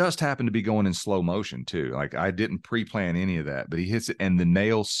just happened to be going in slow motion too. Like, I didn't pre-plan any of that, but he hits it, and the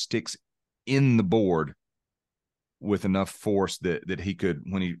nail sticks in the board with enough force that he could,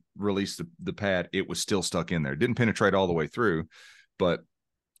 when he released the pad, it was still stuck in there. It didn't penetrate all the way through, but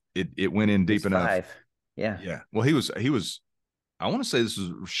it went in He's deep enough. 5. Yeah. Yeah. Well, he was I want to say this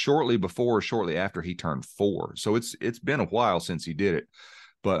was shortly before or shortly after he turned 4. So it's been a while since he did it.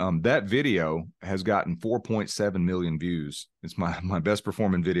 But that video has gotten 4.7 million views. It's my best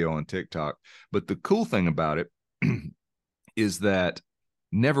performing video on TikTok. But the cool thing about it is that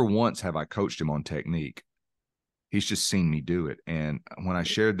never once have I coached him on technique. he's just seen me do it. And when I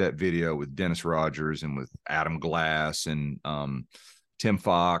shared that video with Dennis Rogers and with Adam Glass and Tim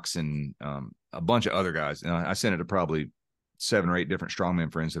Fox and a bunch of other guys, and I sent it to probably 7 or 8 different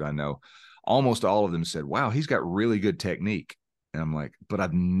strongman friends that I know, almost all of them said, wow, he's got really good technique. And I'm like, but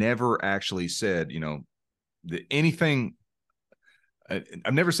I've never actually said, anything.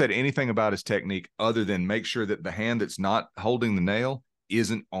 I've never said anything about his technique other than make sure that the hand that's not holding the nail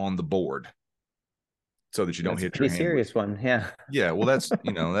isn't on the board so that you don't That's a hit your pretty hand with. serious one. Yeah. Yeah, well, that's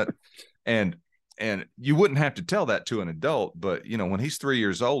that, and you wouldn't have to tell that to an adult, but when he's 3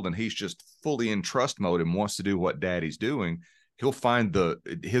 years old and he's just fully in trust mode and wants to do what daddy's doing, he'll find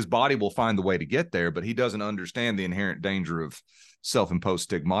his body will find the way to get there, but he doesn't understand the inherent danger of self-imposed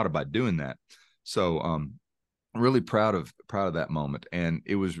stigmata by doing that. So really proud of that moment. And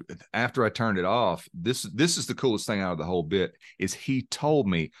it was after I turned it off, this is the coolest thing out of the whole bit, is he told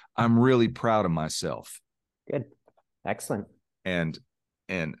me, I'm really proud of myself. Good. Excellent. And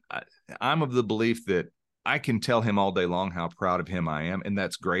I'm of the belief that I can tell him all day long how proud of him I am, and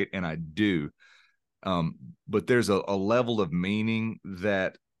that's great, and I do. But there's a level of meaning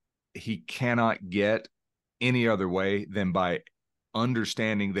that he cannot get any other way than by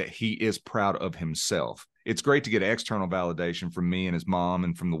understanding that he is proud of himself. It's great to get external validation from me and his mom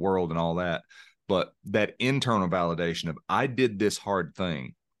and from the world and all that, but that internal validation of, I did this hard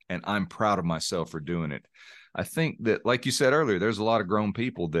thing and I'm proud of myself for doing it. I think that, like you said earlier, there's a lot of grown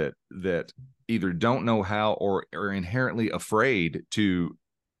people that either don't know how or are inherently afraid to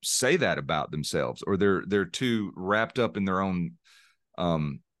say that about themselves, or they're too wrapped up in their own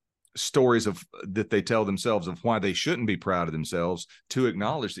stories of that they tell themselves of why they shouldn't be proud of themselves, to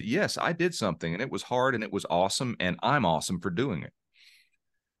acknowledge that, yes, I did something and it was hard and it was awesome and I'm awesome for doing it.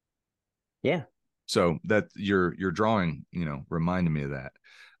 Yeah. So that your drawing, reminded me of that.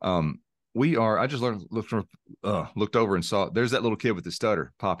 I just looked over and saw, there's that little kid with the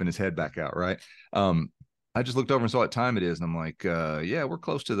stutter popping his head back out, right? I just looked over and saw what time it is, and I'm like, yeah, we're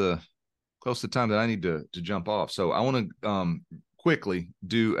close to the time that I need to jump off. So I want to quickly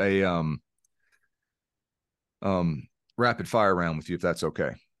do a rapid fire round with you, if that's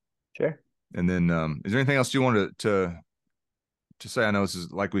okay. Sure. And then is there anything else you wanted to say? I know this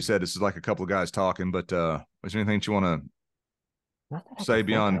is, like we said, this is like a couple of guys talking, but is there anything that you want Not that to I say can think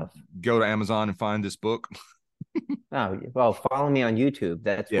beyond of. go to Amazon and find this book? Oh, well, follow me on YouTube.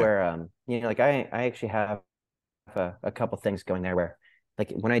 That's Yeah. where like I actually have a couple things going there where,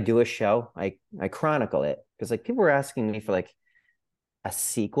 like, when I do a show, I chronicle it, because like people were asking me for like a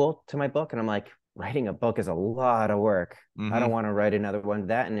sequel to my book, and I'm like, writing a book is a lot of work. I don't Mm-hmm. want to write another one of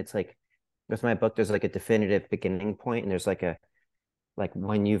that. And it's like, with my book, there's like a definitive beginning point, and there's like a, like,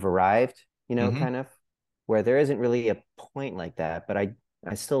 when you've arrived, Mm-hmm. kind of, where there isn't really a point like that. But I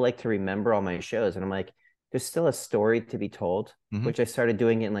still like to remember all my shows, and I'm like, there's still a story to be told, Mm-hmm. which I started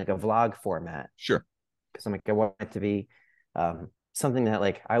doing it in like a vlog format, Sure. because I'm like, I want it to be something that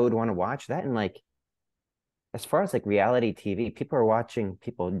like I would want to watch that. And like, as far as like reality TV, people are watching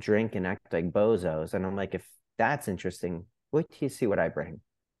people drink and act like bozos, and I'm like, if that's interesting, wait till you see what I bring,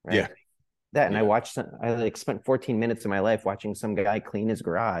 Yeah. right? That, and I Yeah. watched I like spent 14 minutes of my life watching some guy clean his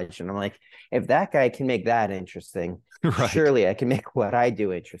garage, and I'm like, if that guy can make that interesting, Right. surely I can make what I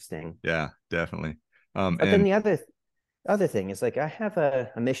do interesting. Yeah, definitely. But then And the other thing is, like, I have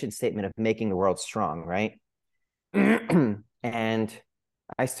a mission statement of making the world strong, right? And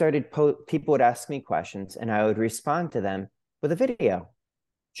I started people would ask me questions, and I would respond to them with a video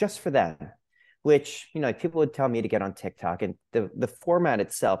just for them. Which, like, people would tell me to get on TikTok, and the format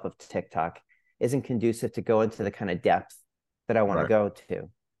itself of TikTok isn't conducive to go into the kind of depth that I want to right. go to.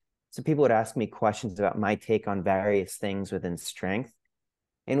 So people would ask me questions about my take on various things within strength,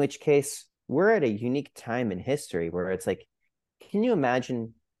 in which case we're at a unique time in history where it's like, can you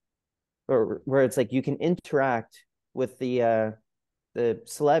imagine, or where it's like you can interact with the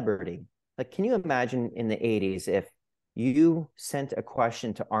celebrity. Like, can you imagine in the 80s if you sent a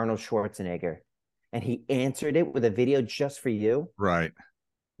question to Arnold Schwarzenegger and he answered it with a video just for you? Right.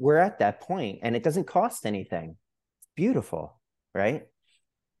 We're at that point, and it doesn't cost anything. It's beautiful, right?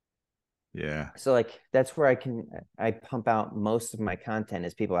 Yeah. So like, that's where I pump out most of my content,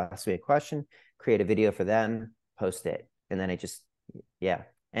 is people ask me a question, create a video for them, post it, and then I just, yeah.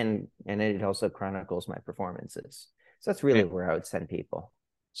 And it also chronicles my performances. So that's really And where I would send people.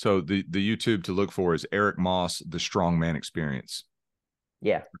 so the YouTube to look for is Eric Moss, The Strongman Experience,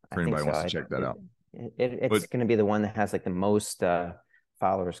 Yeah, I for think anybody so. wants to check that out. It's But going to be the one that has like the most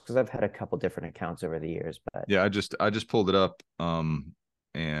followers, because I've had a couple different accounts over the years. But yeah, I just pulled it up,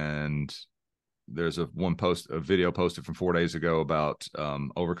 and there's a video posted from 4 days ago about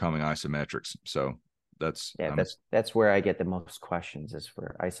overcoming isometrics. So That's Yeah, that's where I get the most questions is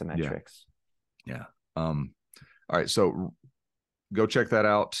for yeah, isometrics. yeah. All right, so go check that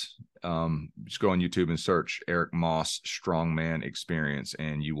out. Just go on YouTube and search Eric Moss Strongman Experience,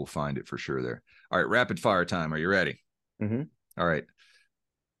 and you will find it for sure there. All right, rapid fire time. Are you ready? Mm-hmm. All right.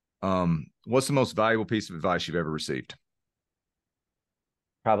 What's the most valuable piece of advice you've ever received?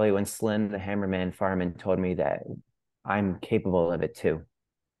 Probably when Slim, the Hammerman fireman, told me that I'm capable of it too.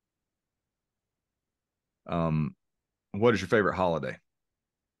 Um, what is your favorite holiday?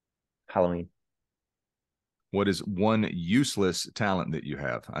 Halloween. What is one useless talent that you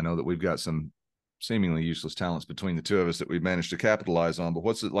have? I know that we've got some seemingly useless talents between the two of us that we've managed to capitalize on, but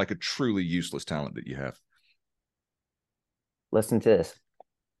what's it like a truly useless talent that you have? Listen to this.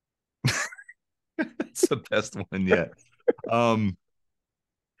 It's the best one yet. Um,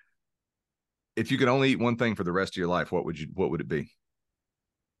 if you could only eat one thing for the rest of your life, what would it be?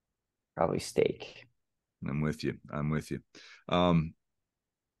 Probably steak. I'm with you. I'm with you. Um,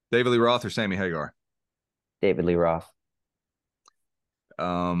 David Lee Roth or Sammy Hagar? David Lee Roth.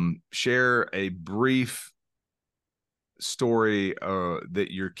 Share a brief story that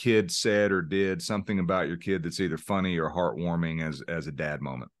your kid said or did, something about your kid that's either funny or heartwarming as a dad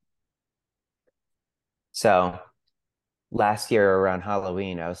moment. So last year around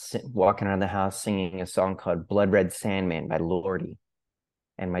Halloween, I was walking around the house singing a song called Blood Red Sandman by Lordy.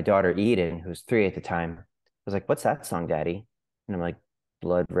 And my daughter Eden, who's 3 at the time, was like, "What's that song, Daddy?" And I'm like,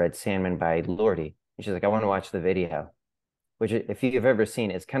 "Blood Red Sandman by Lordy." And she's like, "I want to watch the video." Which, if you've ever seen,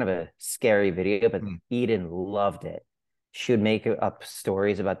 it's kind of a scary video, but Hmm, Eden loved it. She would make up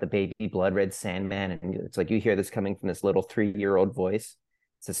stories about the baby blood red Sandman, and it's like you hear this coming from this little 3-year-old voice.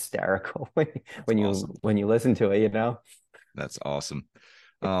 It's hysterical that's awesome. when you listen to it, you know. That's awesome.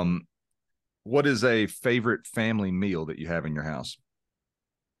 Um, what is a favorite family meal that you have in your house?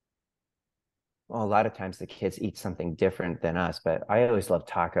 Well, a lot of times the kids eat something different than us, but I always love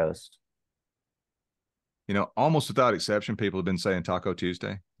tacos. You know, almost without exception, people have been saying Taco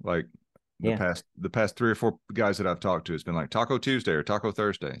Tuesday. Like Yeah, the past 3 or 4 guys that I've talked to, it's been like Taco Tuesday or Taco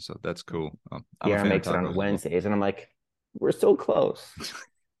Thursday. So that's cool. I'm a Kiara fan of makes it tacos on as well. Wednesdays, and I'm like, we're so close.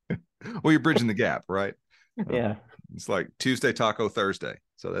 Well, you're bridging the gap, right? Uh, Yeah. it's like Tuesday, Taco Thursday.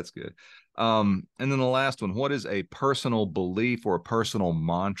 So that's good. And then the last one, what is a personal belief or a personal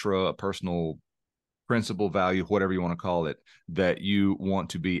mantra, a personal principle, value, whatever you want to call it, that you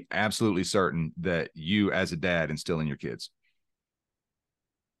want to be absolutely certain that you as a dad instill in your kids?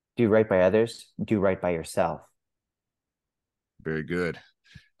 Do right by others, do right by yourself. Very good.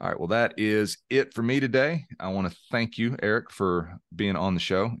 All right. Well, that is it for me today. I want to thank you, Eric, for being on the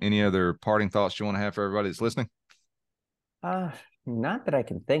show. Any other parting thoughts you want to have for everybody that's listening? Uh, Not that I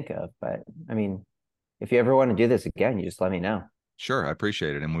can think of, but I mean, if you ever want to do this again, you just let me know. Sure, I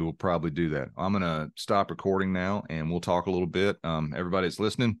appreciate it, and we will probably do that. I'm gonna stop recording now, and we'll talk a little bit. Everybody that's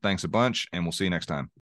listening, thanks a bunch, and we'll see you next time.